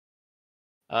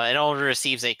 It only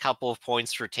receives a couple of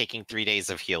points for taking 3 days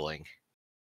of healing.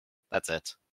 That's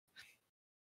it.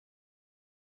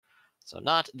 So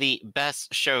not the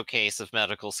best showcase of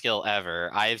medical skill ever.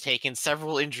 I have taken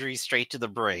several injuries straight to the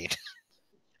brain.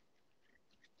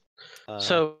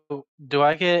 So, do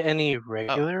I get any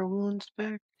regular wounds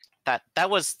back? That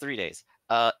was 3 days.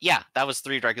 Yeah, that was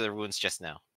 3 regular wounds just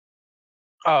now.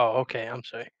 Oh, okay. I'm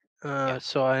sorry. Yeah.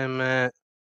 So I'm at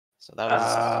So that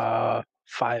was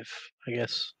 5, I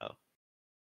guess.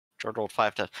 George rolled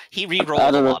 5 to. He re-rolled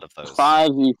Out a of the lot of those. 5,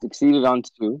 you succeeded on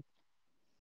 2.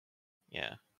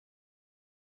 Yeah.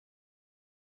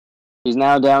 He's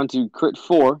now down to crit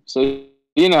 4, so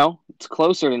you know it's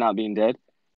closer to not being dead.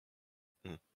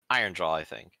 Iron Jaw, I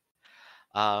think.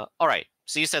 All right.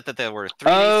 So you said that there were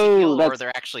 3 days to heal, or are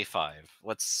there actually 5?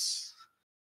 What's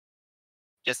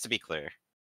just to be clear?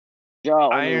 Jaw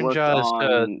only Iron worked Jaw is to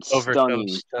on overcome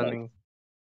stunning. stunning.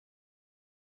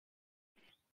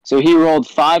 So he rolled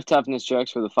 5 toughness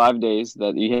checks for the 5 days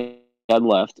that he had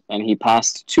left, and he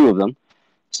passed 2 of them.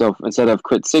 So instead of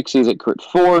crit 6, he's at crit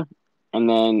 4, and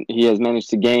then he has managed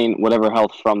to gain whatever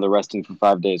health from the resting for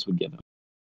 5 days would give him.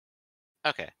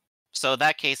 Okay. So in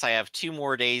that case, I have 2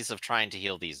 more days of trying to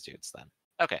heal these dudes then.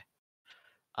 Okay.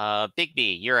 Big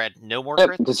B, you're at no more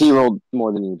crits? Because he rolled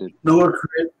more than you did. No more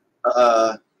crit.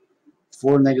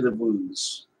 4 negative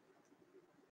wounds.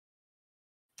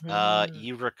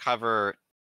 You recover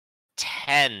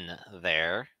 10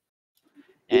 there.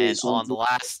 Ooh, And so on the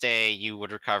last day, you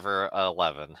would recover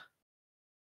 11.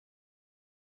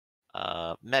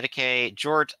 Medicaid,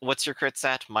 George, what's your crit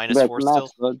stat? -4 still?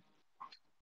 Bud.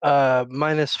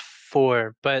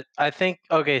 -4, but I think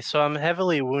so I'm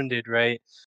heavily wounded, right?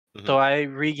 Mhm. So I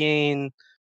regain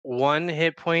 1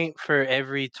 hit point for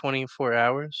every 24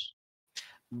 hours.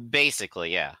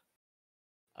 Basically, yeah.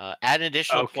 Add an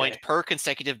additional point Okay. per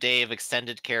consecutive day of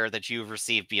extended care that you've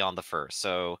received beyond the first.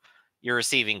 So you're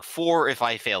receiving 4 if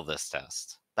I fail this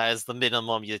test. That is the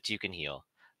minimum that you can heal.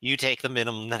 You take the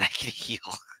minimum that I can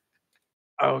heal.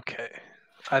 Okay.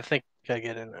 I think I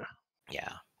get in there.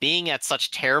 Yeah. Being at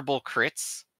such terrible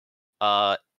crits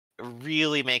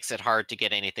really makes it hard to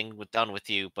get anything done with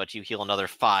you, but you heal another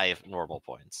 5 normal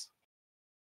points.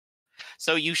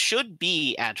 So you should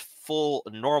be at full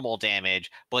normal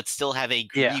damage, but still have a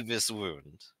grievous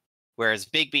wound. Whereas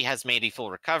Bigby has made a full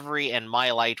recovery, and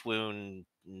my light wound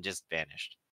just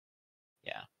vanished.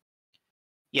 Yeah.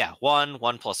 Yeah, 1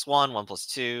 + 1, 1 +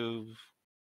 2.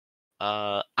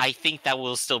 I think that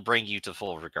will still bring you to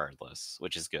full regardless,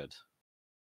 which is good.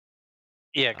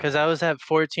 Yeah, because I was at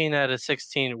 14 out of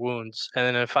 16 wounds, and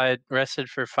then if I had rested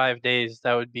for 5 days,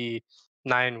 that would be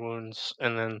 9 wounds,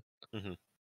 and then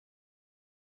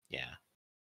Yeah.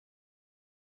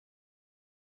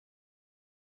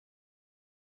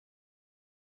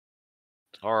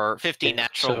 Or 15 Yeah,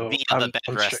 natural so via the bed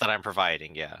I'm rest straight. that I'm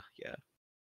providing. Yeah.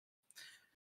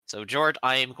 So, George,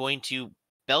 I am going to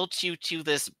belt you to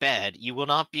this bed. You will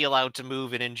not be allowed to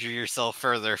move and injure yourself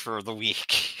further for the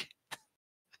week.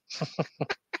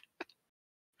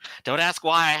 Don't ask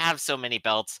why I have so many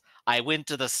belts. I went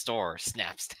to the store.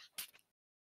 Snap.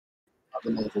 I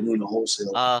don't know if we're doing the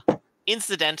wholesale.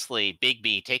 Incidentally, Big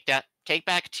B, take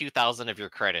back 2,000 of your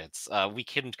credits. We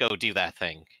can go do that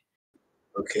thing.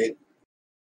 Okay.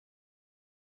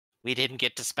 We didn't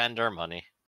get to spend our money.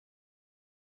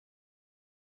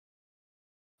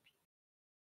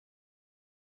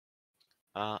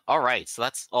 All right, so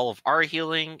that's all of our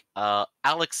healing.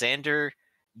 Alexander,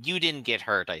 you didn't get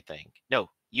hurt, I think.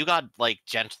 No, you got like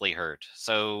gently hurt.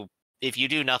 So if you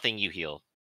do nothing, you heal.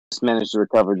 Just managed to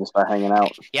recover just by hanging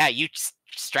out. Yeah, you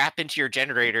strap into your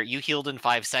generator. You healed in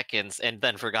 5 seconds and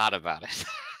then forgot about it.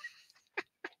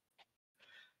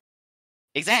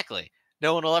 Exactly.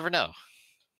 No one will ever know.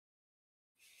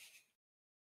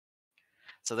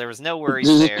 So there was no worries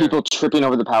There's there. just people tripping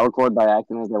over the power cord by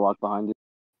accident as they walk behind you.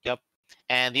 Yep.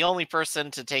 And the only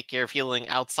person to take care of healing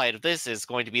outside of this is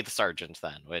going to be the sergeant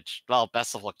then, which, well,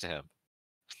 best of luck to him.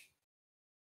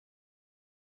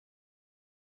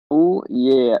 Oh,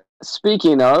 yeah.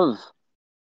 Speaking of,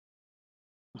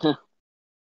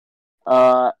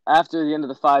 after the end of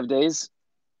the 5 days,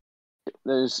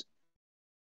 there's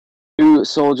 2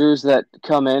 soldiers that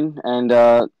come in,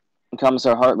 and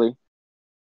Commissar Hartley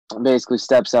basically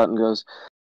steps out and goes,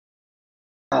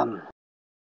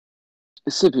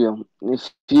 Scipio,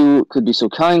 if you could be so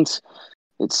kind,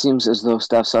 it seems as though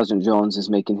Staff Sergeant Jones is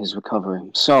making his recovery.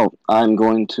 So, I'm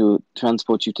going to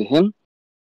transport you to him.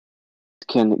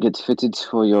 Can get fitted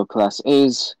for your Class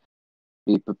A's.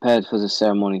 Be prepared for the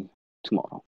ceremony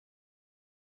tomorrow.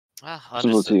 Ah,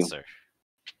 Possible to understood, you. sir.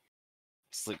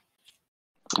 Sleep.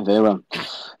 Very well.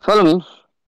 Follow me.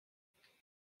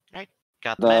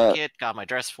 Got the The medkit, got my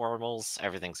dress formals,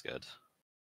 everything's good.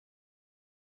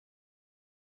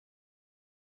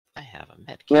 I have a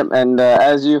medkit. Yep, and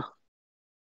as you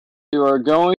are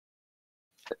going,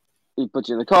 he puts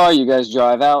you in the car. You guys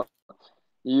drive out.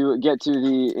 You get to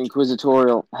the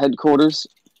inquisitorial headquarters.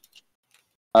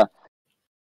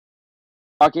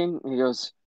 Talking, he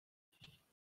goes,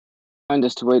 "Find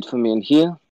us to wait for me in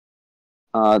here.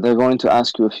 They're going to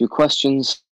ask you a few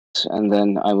questions, and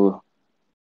then I will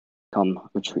come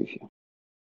retrieve you."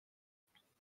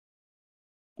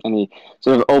 And he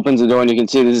sort of opens the door, and you can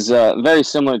see this is very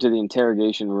similar to the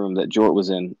interrogation room that Jort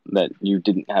was in that you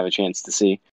didn't have a chance to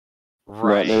see.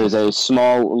 Right. There is a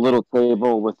small little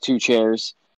table with 2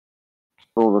 chairs,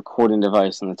 a little recording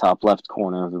device in the top left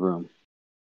corner of the room.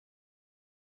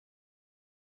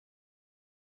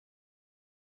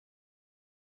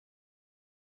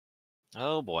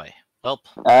 Oh boy. Welp.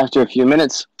 After a few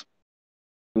minutes,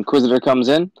 Inquisitor comes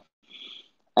in,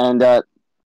 and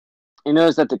you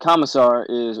notice that the commissar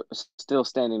is still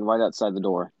standing right outside the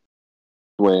door,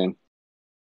 waiting.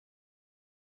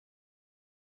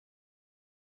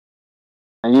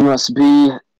 And you must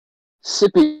be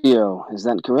Scipio, is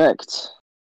that correct?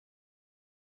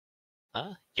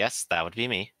 Yes, that would be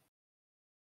me.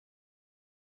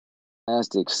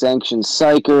 Fantastic. Sanctioned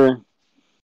Psyker.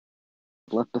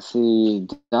 Telepathy.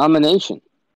 Domination.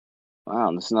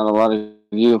 Wow, there's not a lot of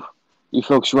you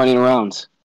folks running around.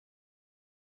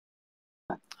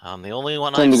 I'm the only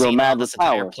one Tend I've to go seen mad on this with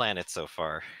entire power. planet so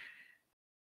far.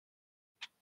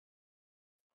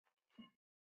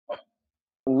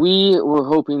 We were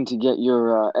hoping to get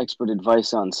your expert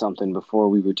advice on something before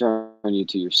we return you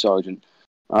to your sergeant.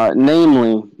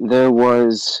 Namely, there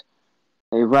was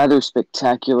a rather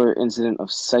spectacular incident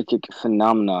of psychic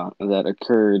phenomena that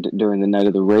occurred during the night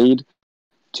of the raid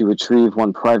to retrieve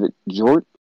one Private Jort.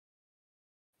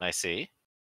 I see.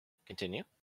 Continue.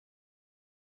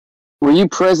 Were you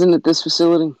present at this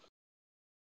facility?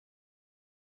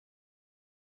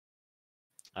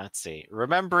 Let's see.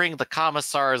 Remembering the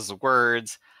commissar's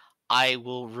words, I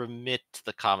will remit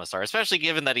the commissar, especially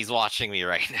given that he's watching me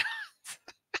right now.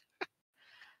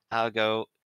 I'll go.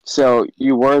 So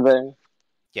you were there?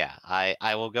 Yeah,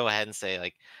 I will go ahead and say,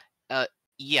 like,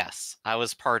 yes, I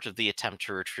was part of the attempt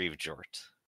to retrieve Jort.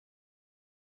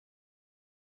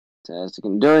 Fantastic.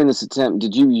 And during this attempt,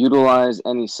 did you utilize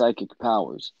any psychic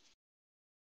powers?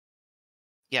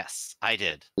 Yes, I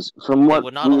did. From They what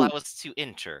would not allow us to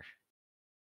enter.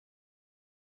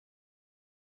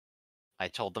 I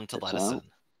told them to let us in.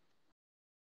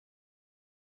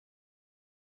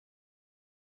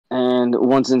 And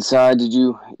once inside, did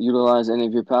you utilize any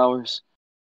of your powers?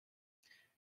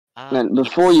 And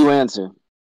before Yes. you answer,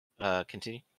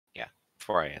 Continue. Yeah,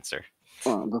 before I answer.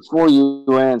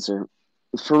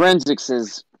 forensics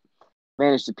has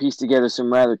managed to piece together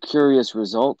some rather curious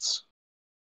results.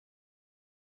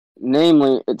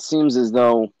 Namely, it seems as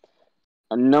though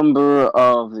a number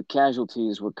of the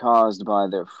casualties were caused by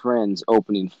their friends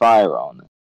opening fire on them.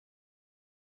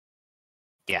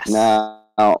 Yes. Now,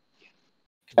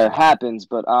 it happens,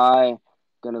 but I'm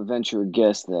going to venture a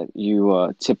guess that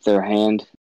you tipped their hand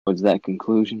towards that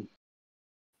conclusion.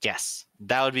 Yes,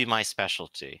 that would be my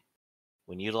specialty.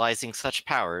 When utilizing such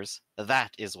powers,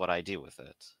 that is what I do with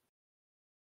it.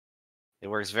 It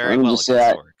works very well against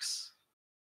orcs.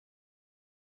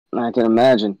 I can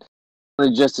imagine.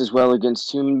 Just as well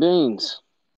against human beings.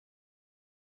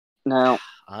 Now,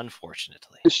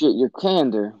 unfortunately, appreciate your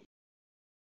candor.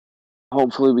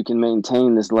 Hopefully, we can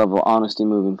maintain this level of honesty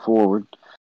moving forward.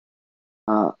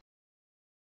 Private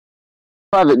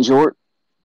Jort,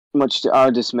 much to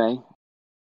our dismay,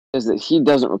 says that he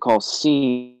doesn't recall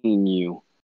seeing you at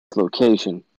this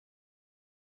location.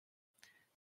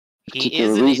 He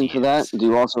is an reason idiot. for that? Do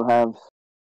you also have?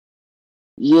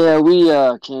 Yeah, we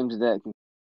came to that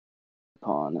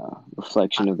upon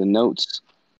reflection of the notes.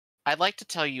 I'd like to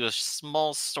tell you a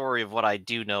small story of what I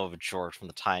do know of Jort from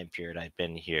the time period I've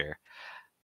been here.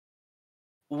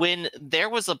 When there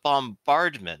was a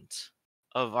bombardment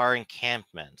of our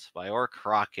encampment by orc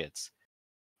rockets,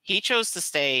 he chose to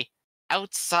stay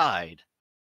outside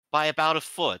by about a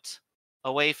foot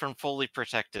away from fully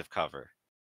protective cover.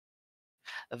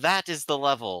 That is the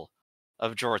level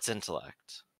of Jort's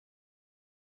intellect.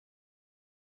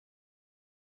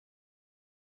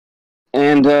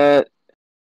 And do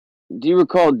you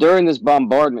recall during this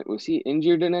bombardment, was he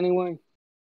injured in any way?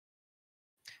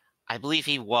 I believe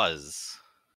he was.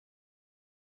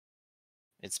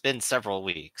 It's been several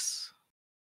weeks.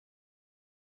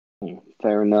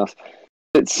 Fair enough.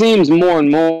 It seems more and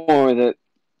more that,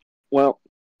 well,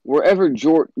 wherever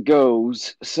Jort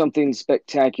goes, something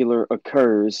spectacular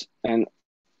occurs, and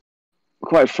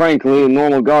quite frankly, a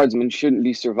normal guardsman shouldn't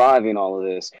be surviving all of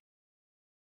this.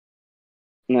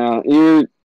 Now,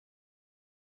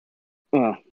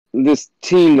 this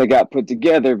team that got put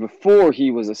together before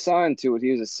he was assigned to it,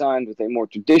 he was assigned with a more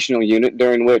traditional unit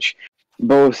during which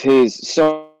both his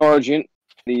sergeant,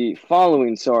 the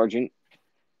following sergeant,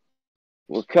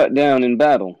 were cut down in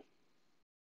battle.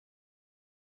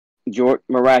 Jort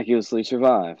miraculously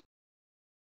survived.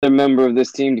 Another member of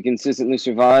this team to consistently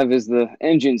survive is the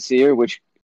engine seer, which,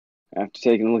 after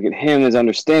taking a look at him, is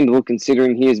understandable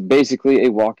considering he is basically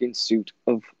a walking suit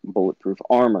of bulletproof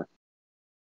armor.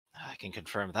 I can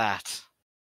confirm that.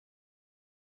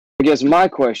 I guess my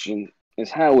question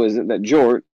is, how is it that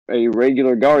Jort, a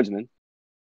regular guardsman,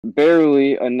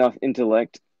 barely enough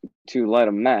intellect to light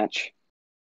a match,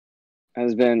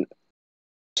 has been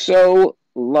so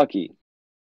lucky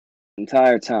the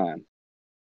entire time?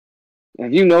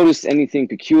 Have you noticed anything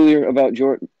peculiar about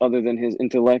Jort other than his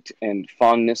intellect and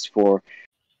fondness for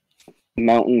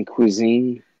mountain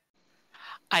cuisine?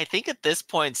 I think at this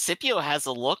point, Scipio has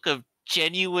a look of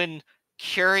genuine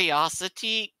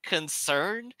curiosity,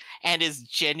 concern, and is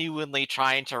genuinely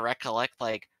trying to recollect,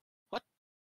 like, what?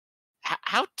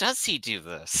 How does he do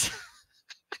this?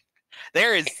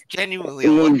 There is genuinely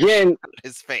a look Again, on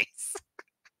his face.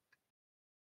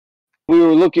 we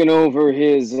were looking over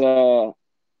his a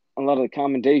lot of the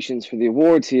commendations for the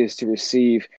awards he is to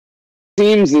receive.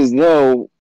 Seems as though,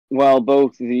 while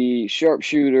both the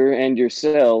sharpshooter and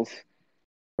yourself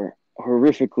are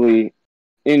horrifically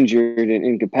injured and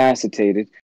incapacitated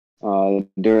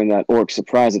during that orc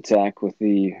surprise attack with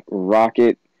the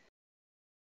rocket.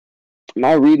 Am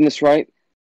I reading this right?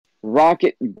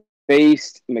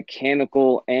 Rocket-based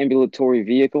mechanical ambulatory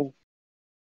vehicle?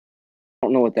 I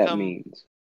don't know what that means.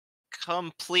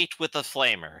 Complete with a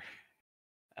flamer,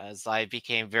 as I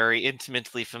became very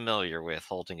intimately familiar with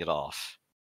holding it off.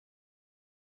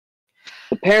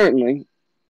 Apparently,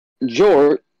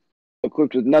 Jort,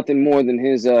 equipped with nothing more than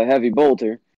his heavy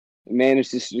bolter,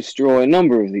 managed to destroy a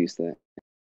number of these things.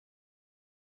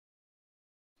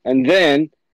 And then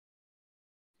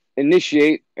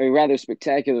initiate a rather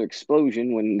spectacular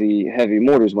explosion when the heavy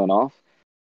mortars went off.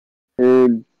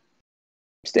 Heard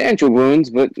substantial wounds,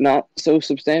 but not so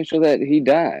substantial that he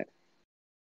died.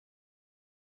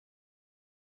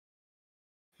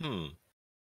 I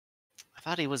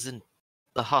thought he was in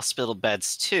the hospital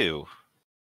beds too.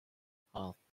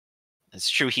 Well,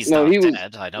 it's true he's not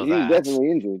dead. I know that. He was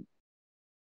definitely injured.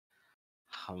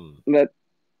 Um, That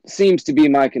seems to be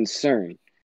my concern.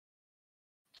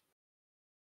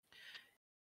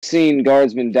 Seen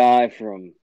guardsmen die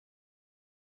from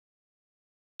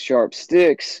sharp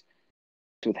sticks,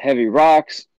 with heavy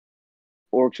rocks,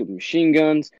 orcs with machine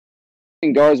guns.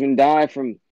 Seen guardsmen die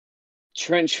from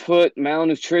trench foot,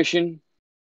 malnutrition,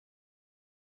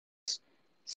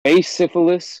 space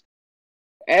syphilis,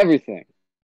 everything.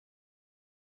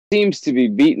 Seems to be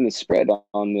beating the spread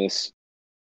on this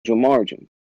margin.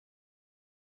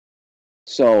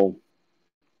 So,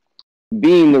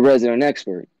 being the resident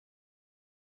expert,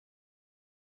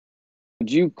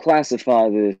 would you classify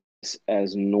this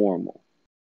as normal?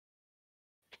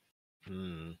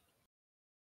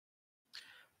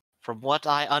 From what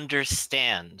I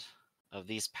understand of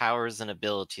these powers and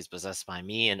abilities possessed by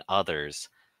me and others,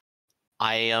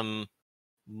 I am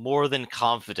more than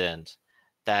confident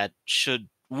that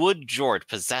would Jort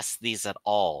possess these at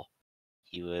all,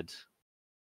 he would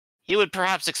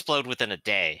perhaps explode within a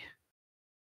day.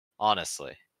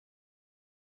 Honestly.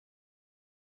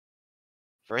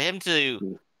 For him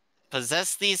to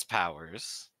possess these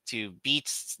powers, to beat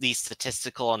these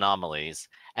statistical anomalies,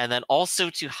 and then also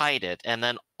to hide it, and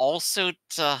then also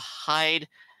to hide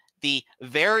the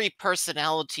very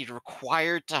personality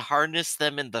required to harness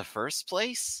them in the first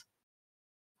place,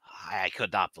 I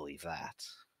could not believe that.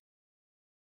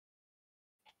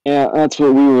 Yeah, that's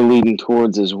what we were leading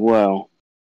towards as well.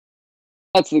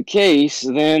 If that's the case,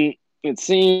 then it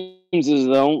seems as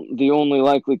though the only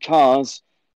likely cause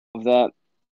of that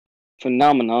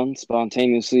phenomenon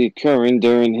spontaneously occurring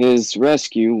during his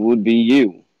rescue would be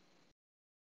you.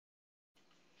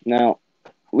 Now,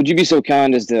 would you be so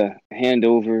kind as to hand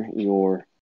over your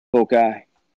foci?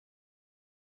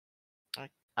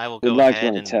 I will go I'd like to ahead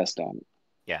run a and test on it.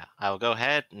 Yeah, I will go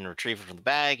ahead and retrieve it from the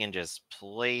bag and just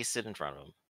place it in front of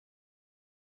him.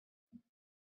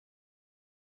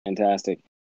 Fantastic.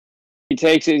 He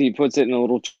takes it, he puts it in a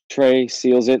little tray,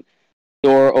 seals it.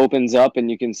 Door opens up,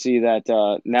 and you can see that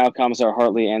now Commissar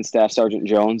Hartley and Staff Sergeant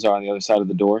Jones are on the other side of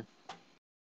the door.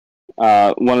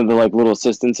 One of the like little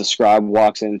assistants, a scribe,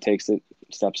 walks in, takes it,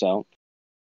 steps out.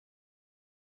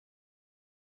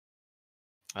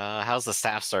 How's the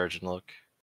staff sergeant look?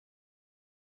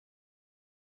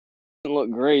 Doesn't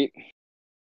look great.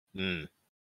 Hmm.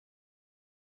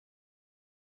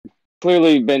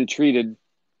 Clearly been treated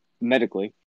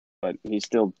medically, but he's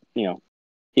still,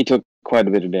 he took quite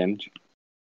a bit of damage.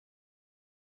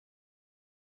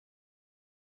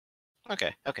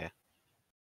 Okay.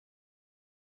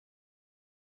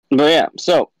 But yeah,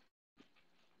 so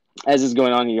as is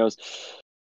going on, he goes,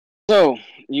 so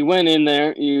you went in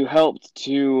there, you helped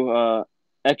to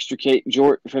extricate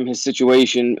Jort from his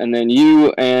situation, and then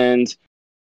you and,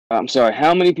 I'm sorry,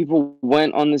 how many people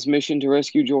went on this mission to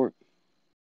rescue Jort?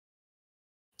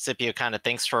 Scipio kind of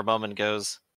thinks for a moment and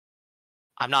goes,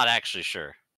 I'm not actually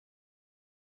sure.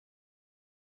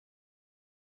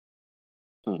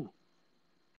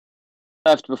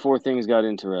 Left before things got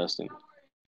interesting.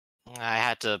 I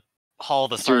had to haul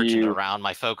the sergeant around.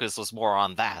 My focus was more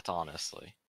on that,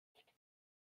 honestly.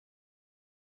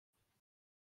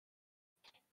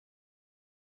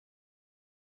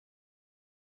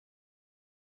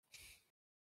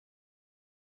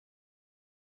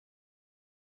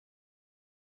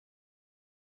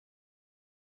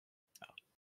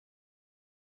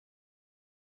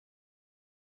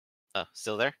 Oh,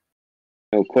 still there?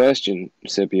 No question,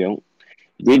 Scipio.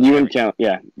 Did you encounter?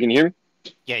 Yeah, can you hear me?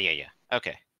 Yeah.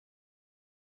 Okay.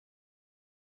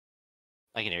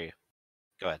 I can hear you.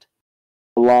 Go ahead.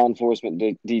 Law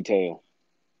enforcement detail.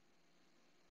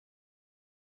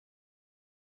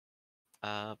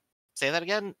 Say that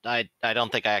again? I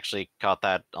don't think I actually caught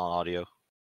that on audio.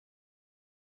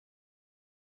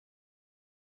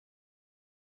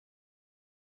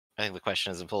 I think the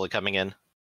question isn't fully coming in.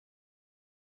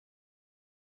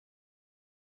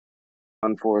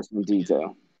 Enforcement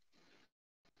detail.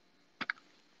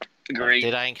 Great.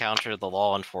 Did I encounter the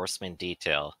law enforcement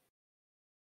detail?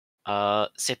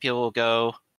 Scipio will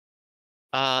go,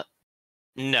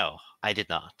 no, I did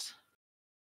not.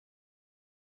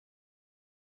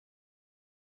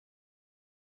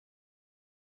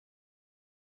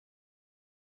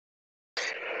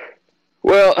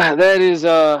 Well, that is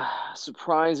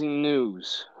surprising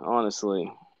news,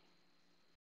 honestly.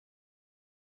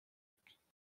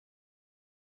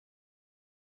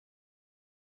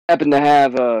 Happen to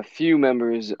have a few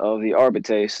members of the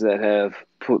Arbites that have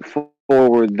put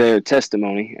forward their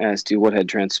testimony as to what had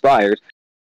transpired,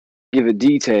 give a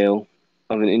detail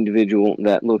of an individual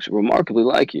that looks remarkably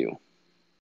like you.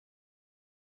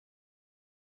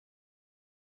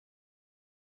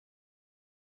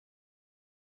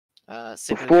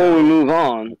 Before we move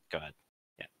on, go ahead.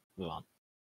 Yeah, move on.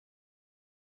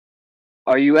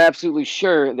 Are you absolutely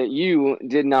sure that you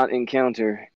did not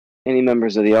encounter any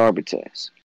members of the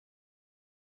Arbites?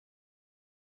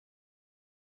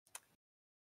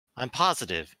 I'm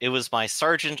positive. It was my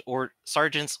sergeant's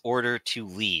order to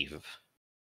leave.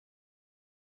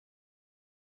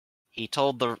 He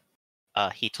told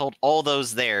all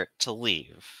those there to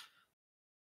leave.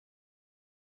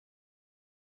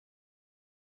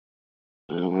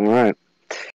 All right.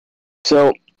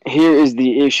 So here is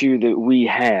the issue that we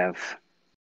have.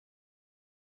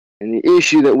 And the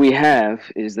issue that we have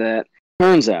is that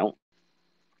turns out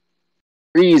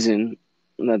the reason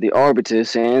that the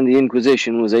Arbitus and the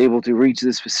Inquisition was able to reach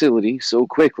this facility so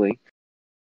quickly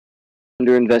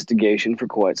under investigation for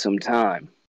quite some time.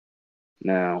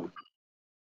 Now,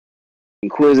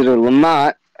 Inquisitor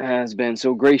Lamont has been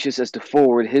so gracious as to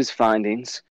forward his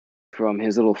findings from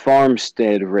his little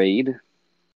farmstead raid.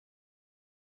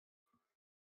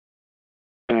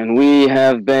 And we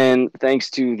have been, thanks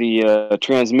to the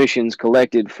transmissions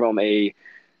collected from a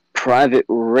private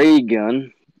ray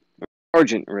gun,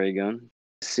 Sergeant ray gun,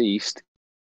 deceased,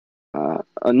 a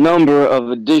number of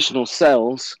additional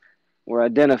cells were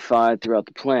identified throughout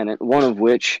the planet, one of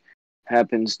which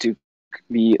happens to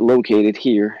be located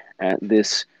here at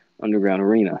this underground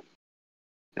arena.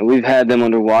 And we've had them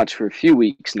under watch for a few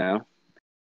weeks now,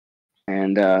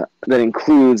 and that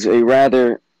includes a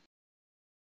rather,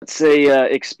 let's say,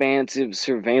 expansive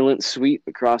surveillance suite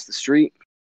across the street.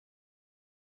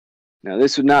 Now,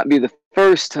 this would not be the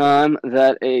first time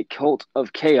that a cult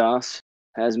of chaos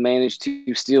has managed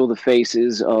to steal the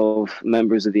faces of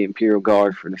members of the Imperial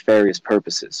Guard for nefarious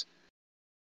purposes.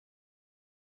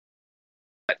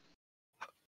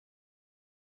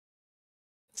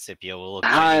 Scipio will look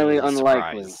highly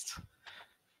unlikely. Surprised.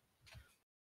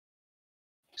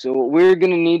 So what we're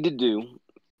going to need to do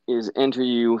is enter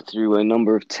you through a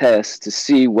number of tests to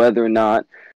see whether or not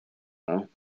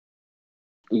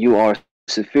you are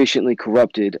sufficiently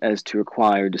corrupted as to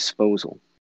require disposal.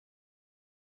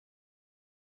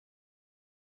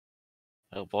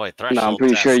 Oh boy, No, threshold I'm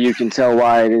pretty test. sure you can tell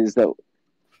why it is that. You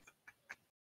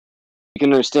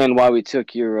can understand why we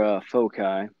took your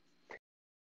foci.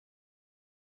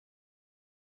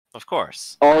 Of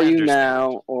course. Are I you understand.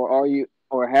 now,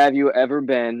 or have you ever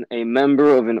been a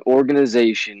member of an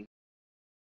organization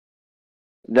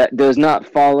that does not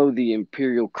follow the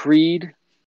Imperial creed,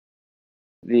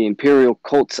 the Imperial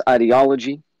cult's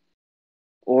ideology,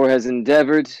 or has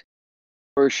endeavored to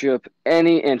worship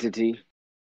any entity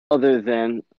other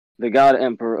than the God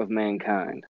Emperor of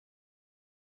mankind?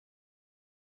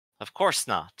 Of course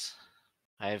not.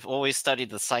 I've always studied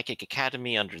the Psychic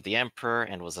Academy under the Emperor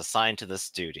and was assigned to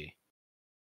this duty.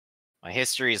 My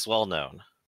history is well known.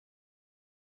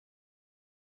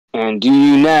 And do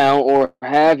you now, or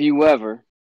have you ever,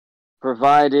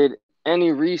 provided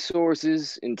any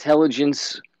resources,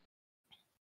 intelligence,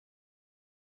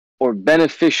 or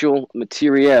beneficial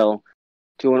materiel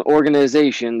to an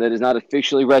organization that is not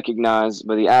officially recognized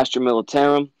by the Astra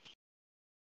Militarum?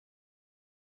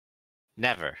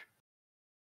 Never.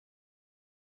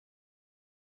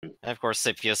 And of course,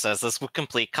 Scipio says this with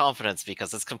complete confidence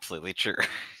because it's completely true.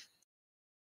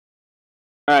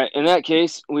 Alright, in that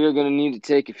case, we are going to need to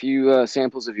take a few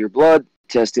samples of your blood,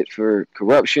 test it for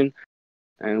corruption,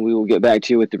 and we will get back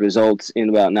to you with the results in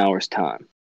about an hour's time.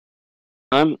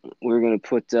 We're going to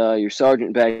put your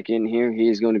sergeant back in here. He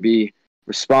is going to be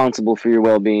responsible for your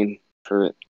well-being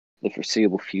for the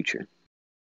foreseeable future.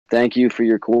 Thank you for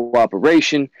your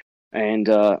cooperation, and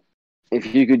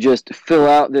if you could just fill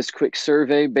out this quick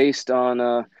survey based on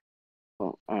our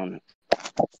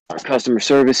customer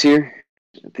service here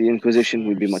at the Inquisition,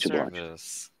 we'd be much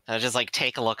obliged. I just like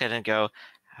take a look at it and go,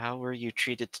 how were you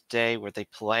treated today? Were they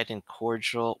polite and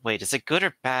cordial? Wait, is it good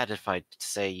or bad if I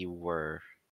say you were?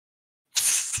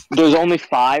 There's only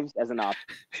 5 as an option.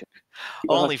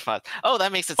 Only 5. Oh,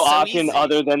 that makes it so option easy.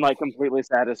 other than like completely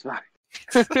satisfied.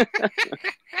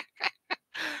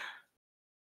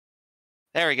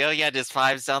 There we go. Yeah, just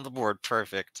 5s down the board.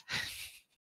 Perfect.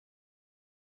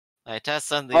 I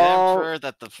test on the Emperor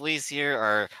that the fleas here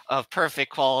are of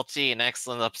perfect quality and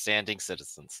excellent upstanding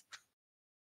citizens.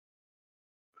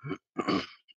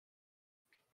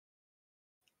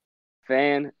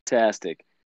 Fantastic.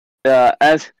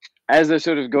 As they're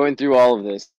sort of going through all of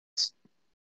this,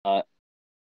 I'm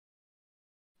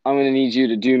going to need you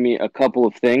to do me a couple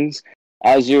of things.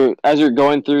 As you're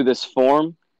going through this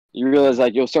form, you realize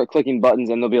like you'll start clicking buttons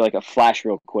and there'll be like a flash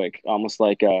real quick, almost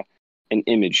like an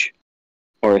image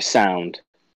or a sound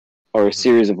or a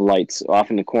series of lights off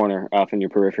in the corner, off in your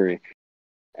periphery.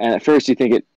 And at first you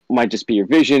think it might just be your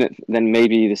vision, then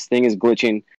maybe this thing is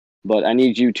glitching, but I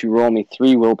need you to roll me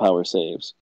 3 willpower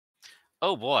saves.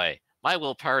 Oh boy, my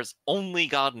willpower's only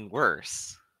gotten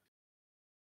worse.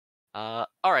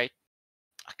 Alright.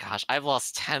 Gosh, I've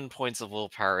lost 10 points of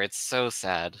willpower. It's so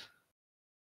sad.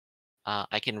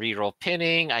 I can reroll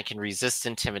pinning, I can resist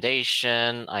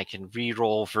intimidation, I can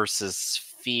reroll versus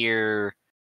fear,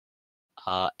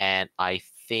 and I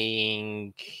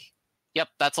think... Yep,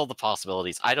 that's all the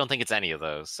possibilities. I don't think it's any of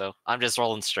those, so I'm just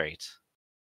rolling straight.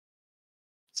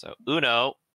 So,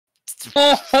 Uno.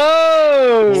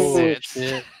 Oh!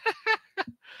 Shit.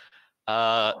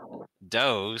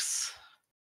 Dos.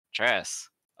 Tres.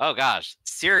 Oh gosh,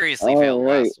 seriously failed the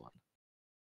last one.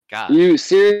 Gosh. You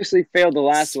seriously failed the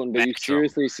last one, but you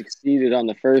seriously succeeded on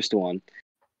the first one.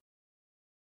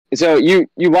 So you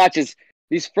watch as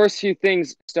these first few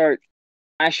things start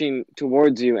flashing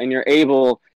towards you, and you're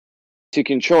able to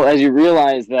control as you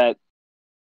realize that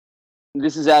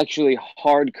this is actually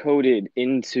hard-coded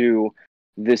into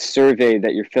this survey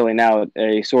that you're filling out,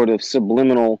 a sort of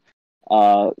subliminal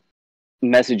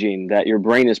messaging that your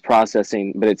brain is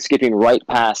processing, but it's skipping right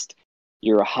past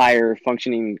your higher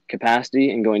functioning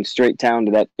capacity and going straight down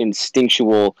to that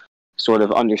instinctual sort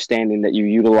of understanding that you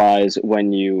utilize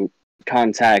when you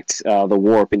contact the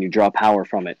warp and you draw power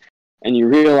from it. And you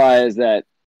realize that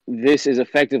this is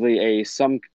effectively a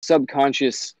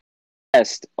subconscious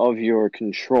test of your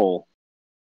control,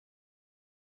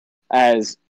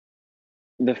 as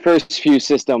the first few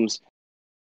systems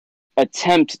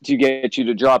attempt to get you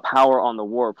to draw power on the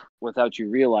warp without you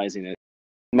realizing it,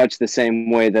 much the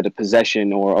same way that a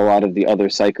possession or a lot of the other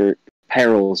psychic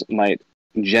perils might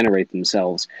generate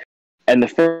themselves. And the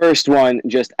first one,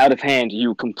 just out of hand,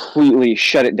 you completely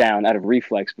shut it down out of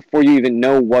reflex. Before you even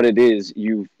know what it is,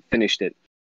 you've finished it.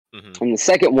 Mm-hmm. And the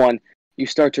second one, you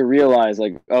start to realize,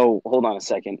 like, oh, hold on a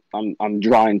second, I'm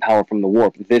drawing power from the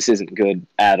warp. This isn't good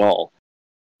at all.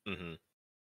 Mm-hmm.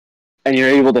 And you're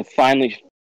able to finally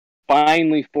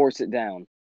force it down.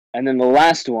 And then the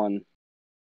last one,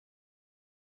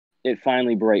 it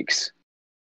finally breaks.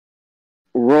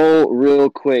 roll real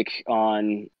quick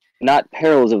on not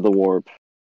Perils of the Warp,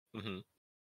 Mm-hmm.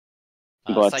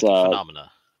 but Psychic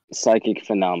Phenomena. Psychic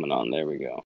Phenomenon. There we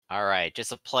go. All right,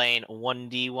 just a plain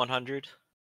 1d100.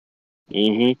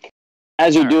 Mm-hmm.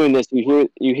 As you're All doing this, you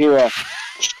hear a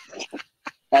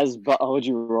what'd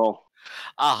you roll?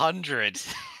 100.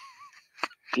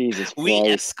 Jesus We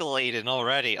Christ! escalated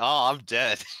already. Oh, I'm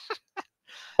dead.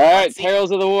 All right, Let's see.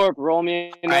 Perils of the Warp. Roll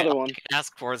me another All right, one. all I can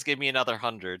ask for is give me another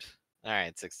 100. All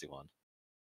right, 61.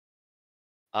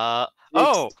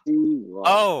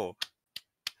 61.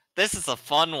 This is a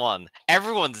fun one.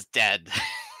 Everyone's dead.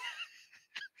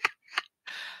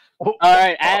 All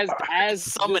right, as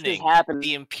Summoning, this is happening,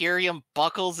 the Imperium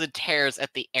buckles and tears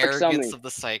at the arrogance summoning. of the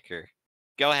Psyker.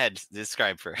 Go ahead,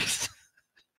 describe first.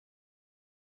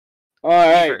 All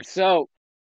right,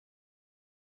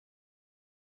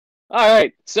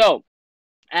 so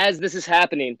as this is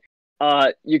happening,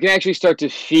 you can actually start to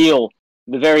feel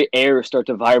the very air start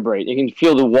to vibrate. You can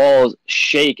feel the walls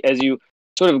shake as you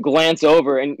sort of glance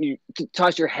over and you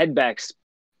toss your head back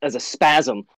as a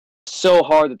spasm so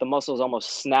hard that the muscles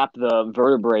almost snap the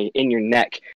vertebrae in your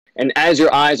neck. And as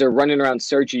your eyes are running around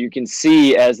searching, you can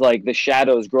see as like the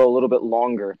shadows grow a little bit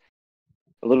longer,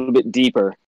 a little bit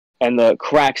deeper, and the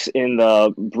cracks in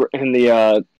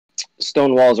the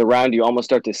stone walls around you almost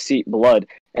start to seep blood.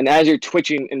 And as you're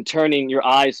twitching and turning, your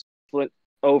eyes flint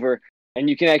over, and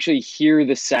you can actually hear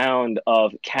the sound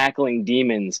of cackling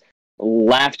demons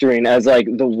laughtering as like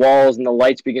the walls and the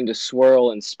lights begin to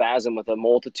swirl and spasm with a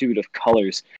multitude of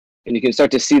colors. And you can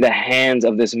start to see the hands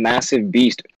of this massive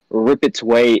beast rip its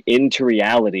way into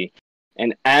reality.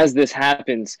 And as this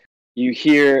happens, you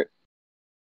hear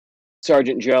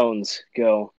Sergeant Jones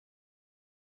go,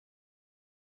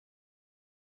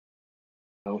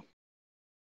 "Oh,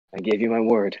 I gave you my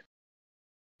word,"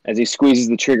 as he squeezes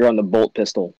the trigger on the bolt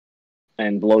pistol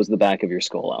and blows the back of your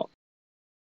skull out.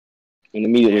 And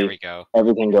immediately, There we go.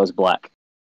 everything goes black.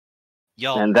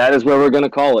 Yo, And that is where we're going to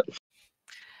call it.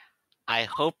 I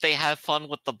hope they have fun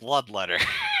with the blood letter.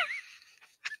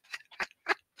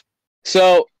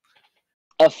 So,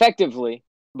 effectively,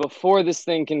 before this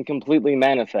thing can completely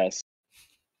manifest,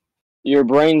 your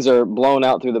brains are blown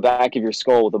out through the back of your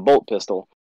skull with a bolt pistol,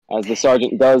 as the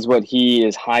sergeant does what he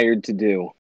is hired to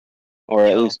do, or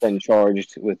at least been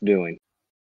charged with doing.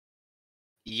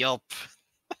 Yup.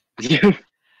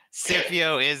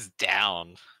 Scipio is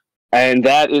down. And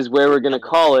that is where we're going to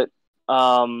call it.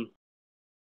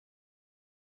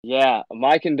 Yeah,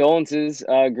 my condolences,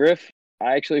 Griff.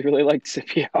 I actually really liked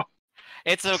Scipio.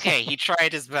 It's okay, he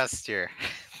tried his best here.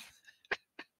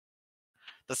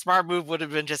 The smart move would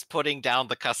have been just putting down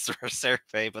the customer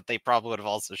survey, but they probably would have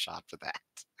also shot for that.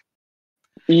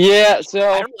 Yeah, so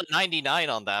I rolled a 99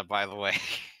 on that, by the way.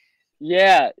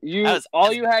 Yeah,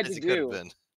 all you had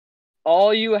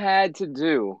to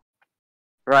do,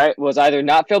 right, was either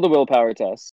not fail the willpower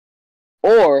test,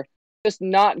 or just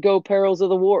not go Perils of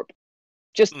the Warp.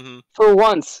 Just for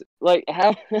once, like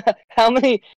how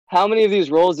many of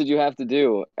these rolls did you have to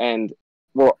do, and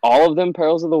were all of them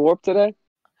Perils of the Warp today?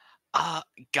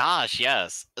 Gosh,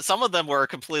 yes. Some of them were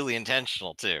completely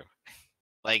intentional too.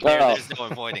 Like there's no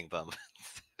avoiding them.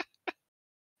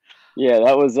 Yeah,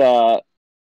 that was all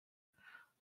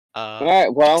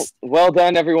right. Well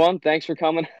done, everyone. Thanks for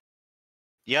coming.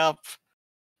 Yep.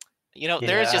 You know,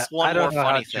 there's just one more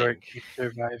funny thing. Keep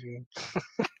surviving.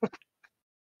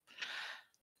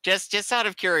 Just out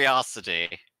of curiosity.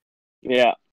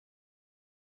 Yeah.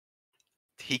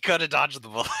 He could have dodged the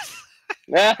bullet.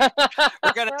 We're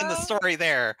gonna end the story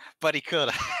there, but he could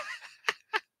have.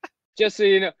 Just so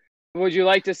you know, would you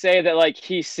like to say that like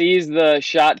he sees the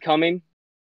shot coming,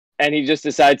 and he just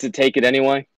decides to take it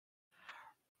anyway?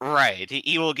 Right.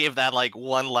 He will give that like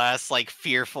one last like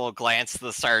fearful glance to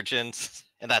the sergeant,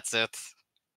 and that's it.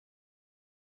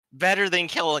 Better than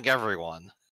killing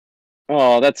everyone.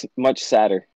 Oh, that's much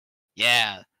sadder.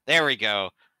 Yeah, there we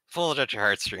go. Full at your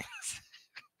heartstrings.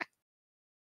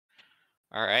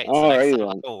 Alright, so next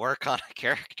time we'll work on a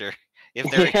character.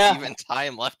 If there is even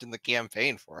time left in the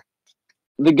campaign for it.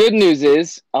 The good news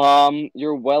is,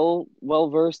 you're well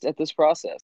versed at this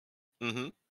process. Mm-hmm.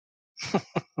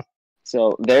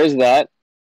 So there's that.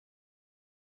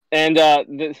 And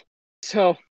the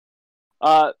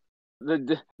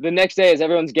next day, as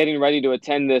everyone's getting ready to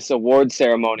attend this award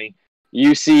ceremony,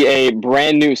 you see a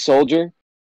brand new soldier,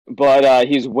 but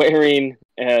he's wearing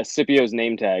Scipio's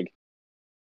name tag.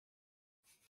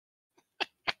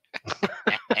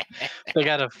 They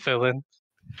gotta fill in.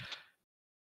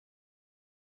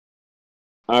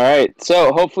 All right,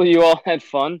 so hopefully you all had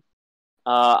fun.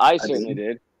 I certainly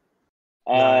did.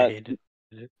 I hated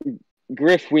it.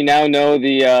 Griff, we now know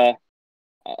the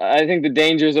I think the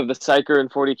dangers of the Psyker in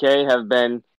 40k have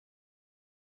been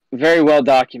very well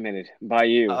documented by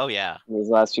you Oh yeah. in these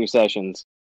last few sessions.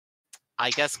 I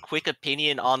guess quick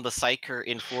opinion on the Psyker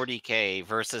in 40k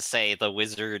versus, say, the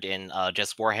Wizard in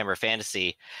just Warhammer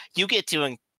Fantasy. You get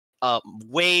to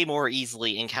way more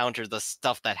easily encounter the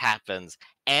stuff that happens,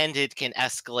 and it can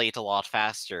escalate a lot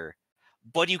faster.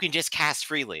 But you can just cast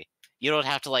freely. You don't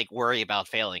have to like worry about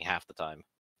failing half the time.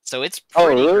 So it's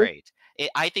pretty really? great.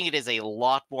 I think it is a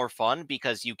lot more fun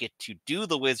because you get to do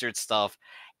the wizard stuff,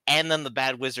 and then the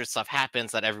bad wizard stuff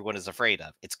happens that everyone is afraid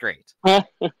of. It's great.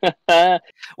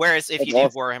 Whereas if you do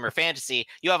Warhammer Fantasy,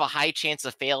 you have a high chance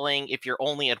of failing. If you're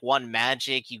only at one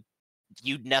magic,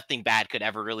 you nothing bad could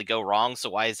ever really go wrong.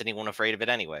 So why is anyone afraid of it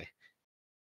anyway?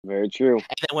 Very true.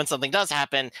 And then when something does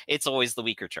happen, it's always the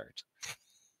weaker chart.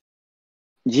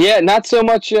 Yeah, not so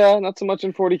much. Not so much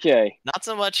in 40k. Not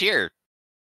so much here.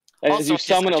 As Also, you it's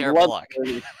just summon a terrible blood.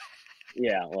 luck.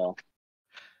 Yeah, well,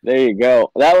 there you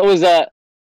go. That was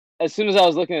as soon as I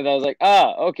was looking at that, I was like,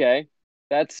 okay,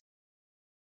 that's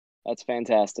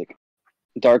fantastic.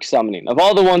 Dark summoning of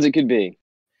all the ones it could be.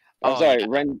 I'm sorry, yeah.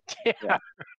 Ren. Yeah.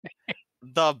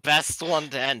 The best one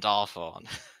to end off on.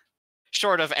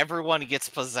 Short of everyone gets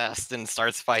possessed and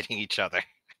starts fighting each other.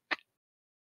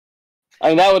 I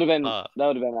mean, that would have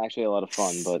been actually a lot of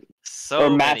fun, but so or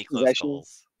mass many close possession.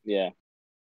 calls. Yeah.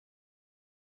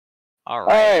 All All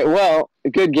right. right. Well,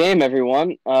 good game,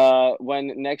 everyone.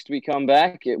 When next we come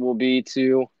back, it will be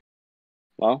to,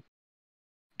 well,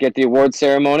 get the award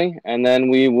ceremony, and then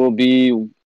we will be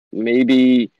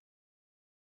maybe,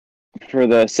 for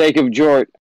the sake of Jort,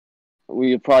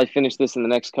 we'll probably finish this in the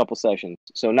next couple sessions.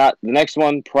 So not the next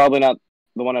one, probably not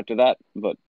the one after that,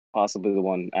 but possibly the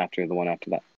one after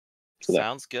that. So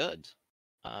Sounds good.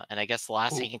 And I guess the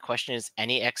last taking question is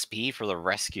any XP for the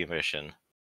rescue mission?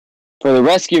 For the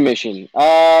rescue mission,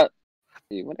 what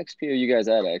XP are you guys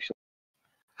at, actually?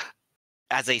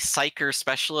 As a Psyker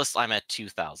specialist, I'm at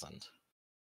 2,000.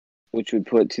 Which would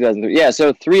put 2003. Yeah,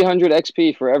 so 300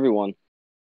 XP for everyone.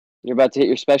 You're about to hit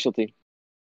your specialty.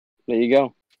 There you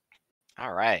go.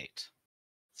 All right.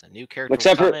 It's a new character.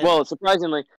 Except for, well,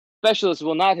 surprisingly, specialists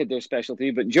will not hit their specialty,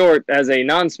 but Jort, as a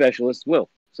non-specialist, will.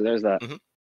 So there's that.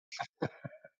 Mm-hmm.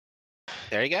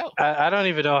 There you go. I don't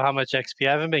even know how much XP.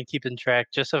 I haven't been keeping track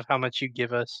just of how much you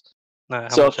give us. Not how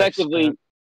So much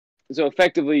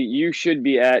effectively, you should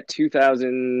be at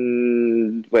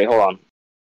 2,000. Wait, hold on.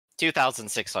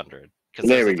 2,600. Because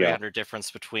There there's we a go. 300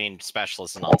 difference between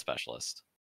specialist and non-specialist.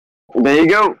 There you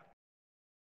go.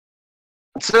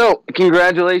 So,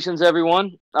 congratulations,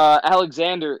 everyone.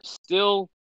 Alexander still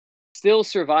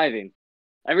surviving.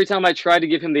 Every time I try to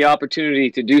give him the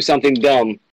opportunity to do something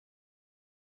dumb,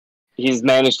 he's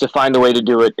managed to find a way to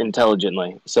do it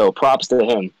intelligently. So, props to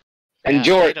him. And Yeah,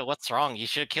 Jort, Data, what's wrong? You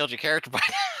should have killed your character by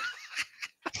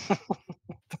now.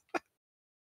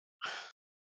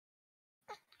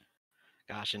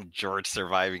 Gosh, and George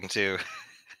surviving too.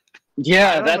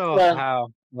 yeah, I don't that's know how.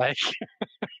 Like,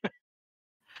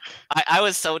 I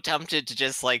was so tempted to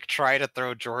just like try to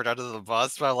throw George under the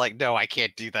bus, but I'm like, no, I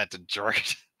can't do that to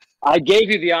George. I gave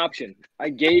you the option.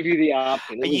 It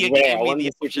was You rare. gave I me wanted the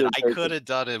to see if you option. would I take could it. have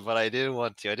done it, but I didn't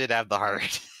want to. I didn't have the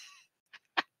heart.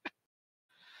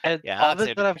 and Yeah, all that's this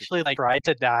it. would actually like tried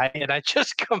to die, and I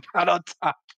just come out on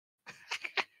top.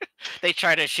 They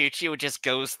try to shoot you, it just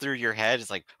goes through your head. It's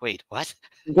like, wait, what?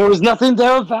 There was nothing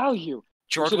there of value.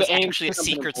 George should've was aimed actually a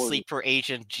something secret important. sleeper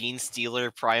agent, Gene Stealer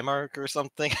Primarch or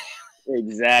something.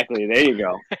 Exactly. There you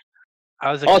go.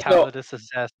 I was a Also- covetous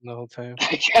assassin the whole time.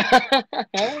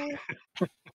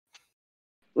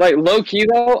 Like, low key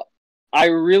though, I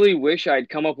really wish I'd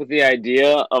come up with the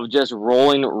idea of just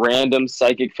rolling random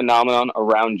psychic phenomenon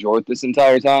around Jort this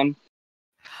entire time.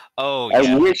 Oh, I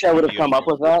yeah. wish I would have come up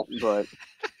beautiful. with that,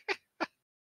 but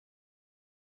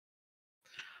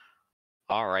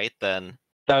All right, then.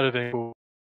 That would have been cool.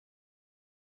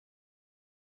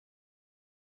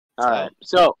 alright.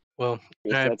 So Well,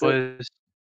 Yes, alright, that's it. boys.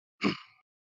 I'm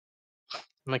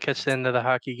gonna catch the end of the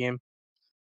hockey game.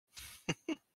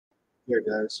 Here,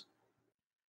 guys.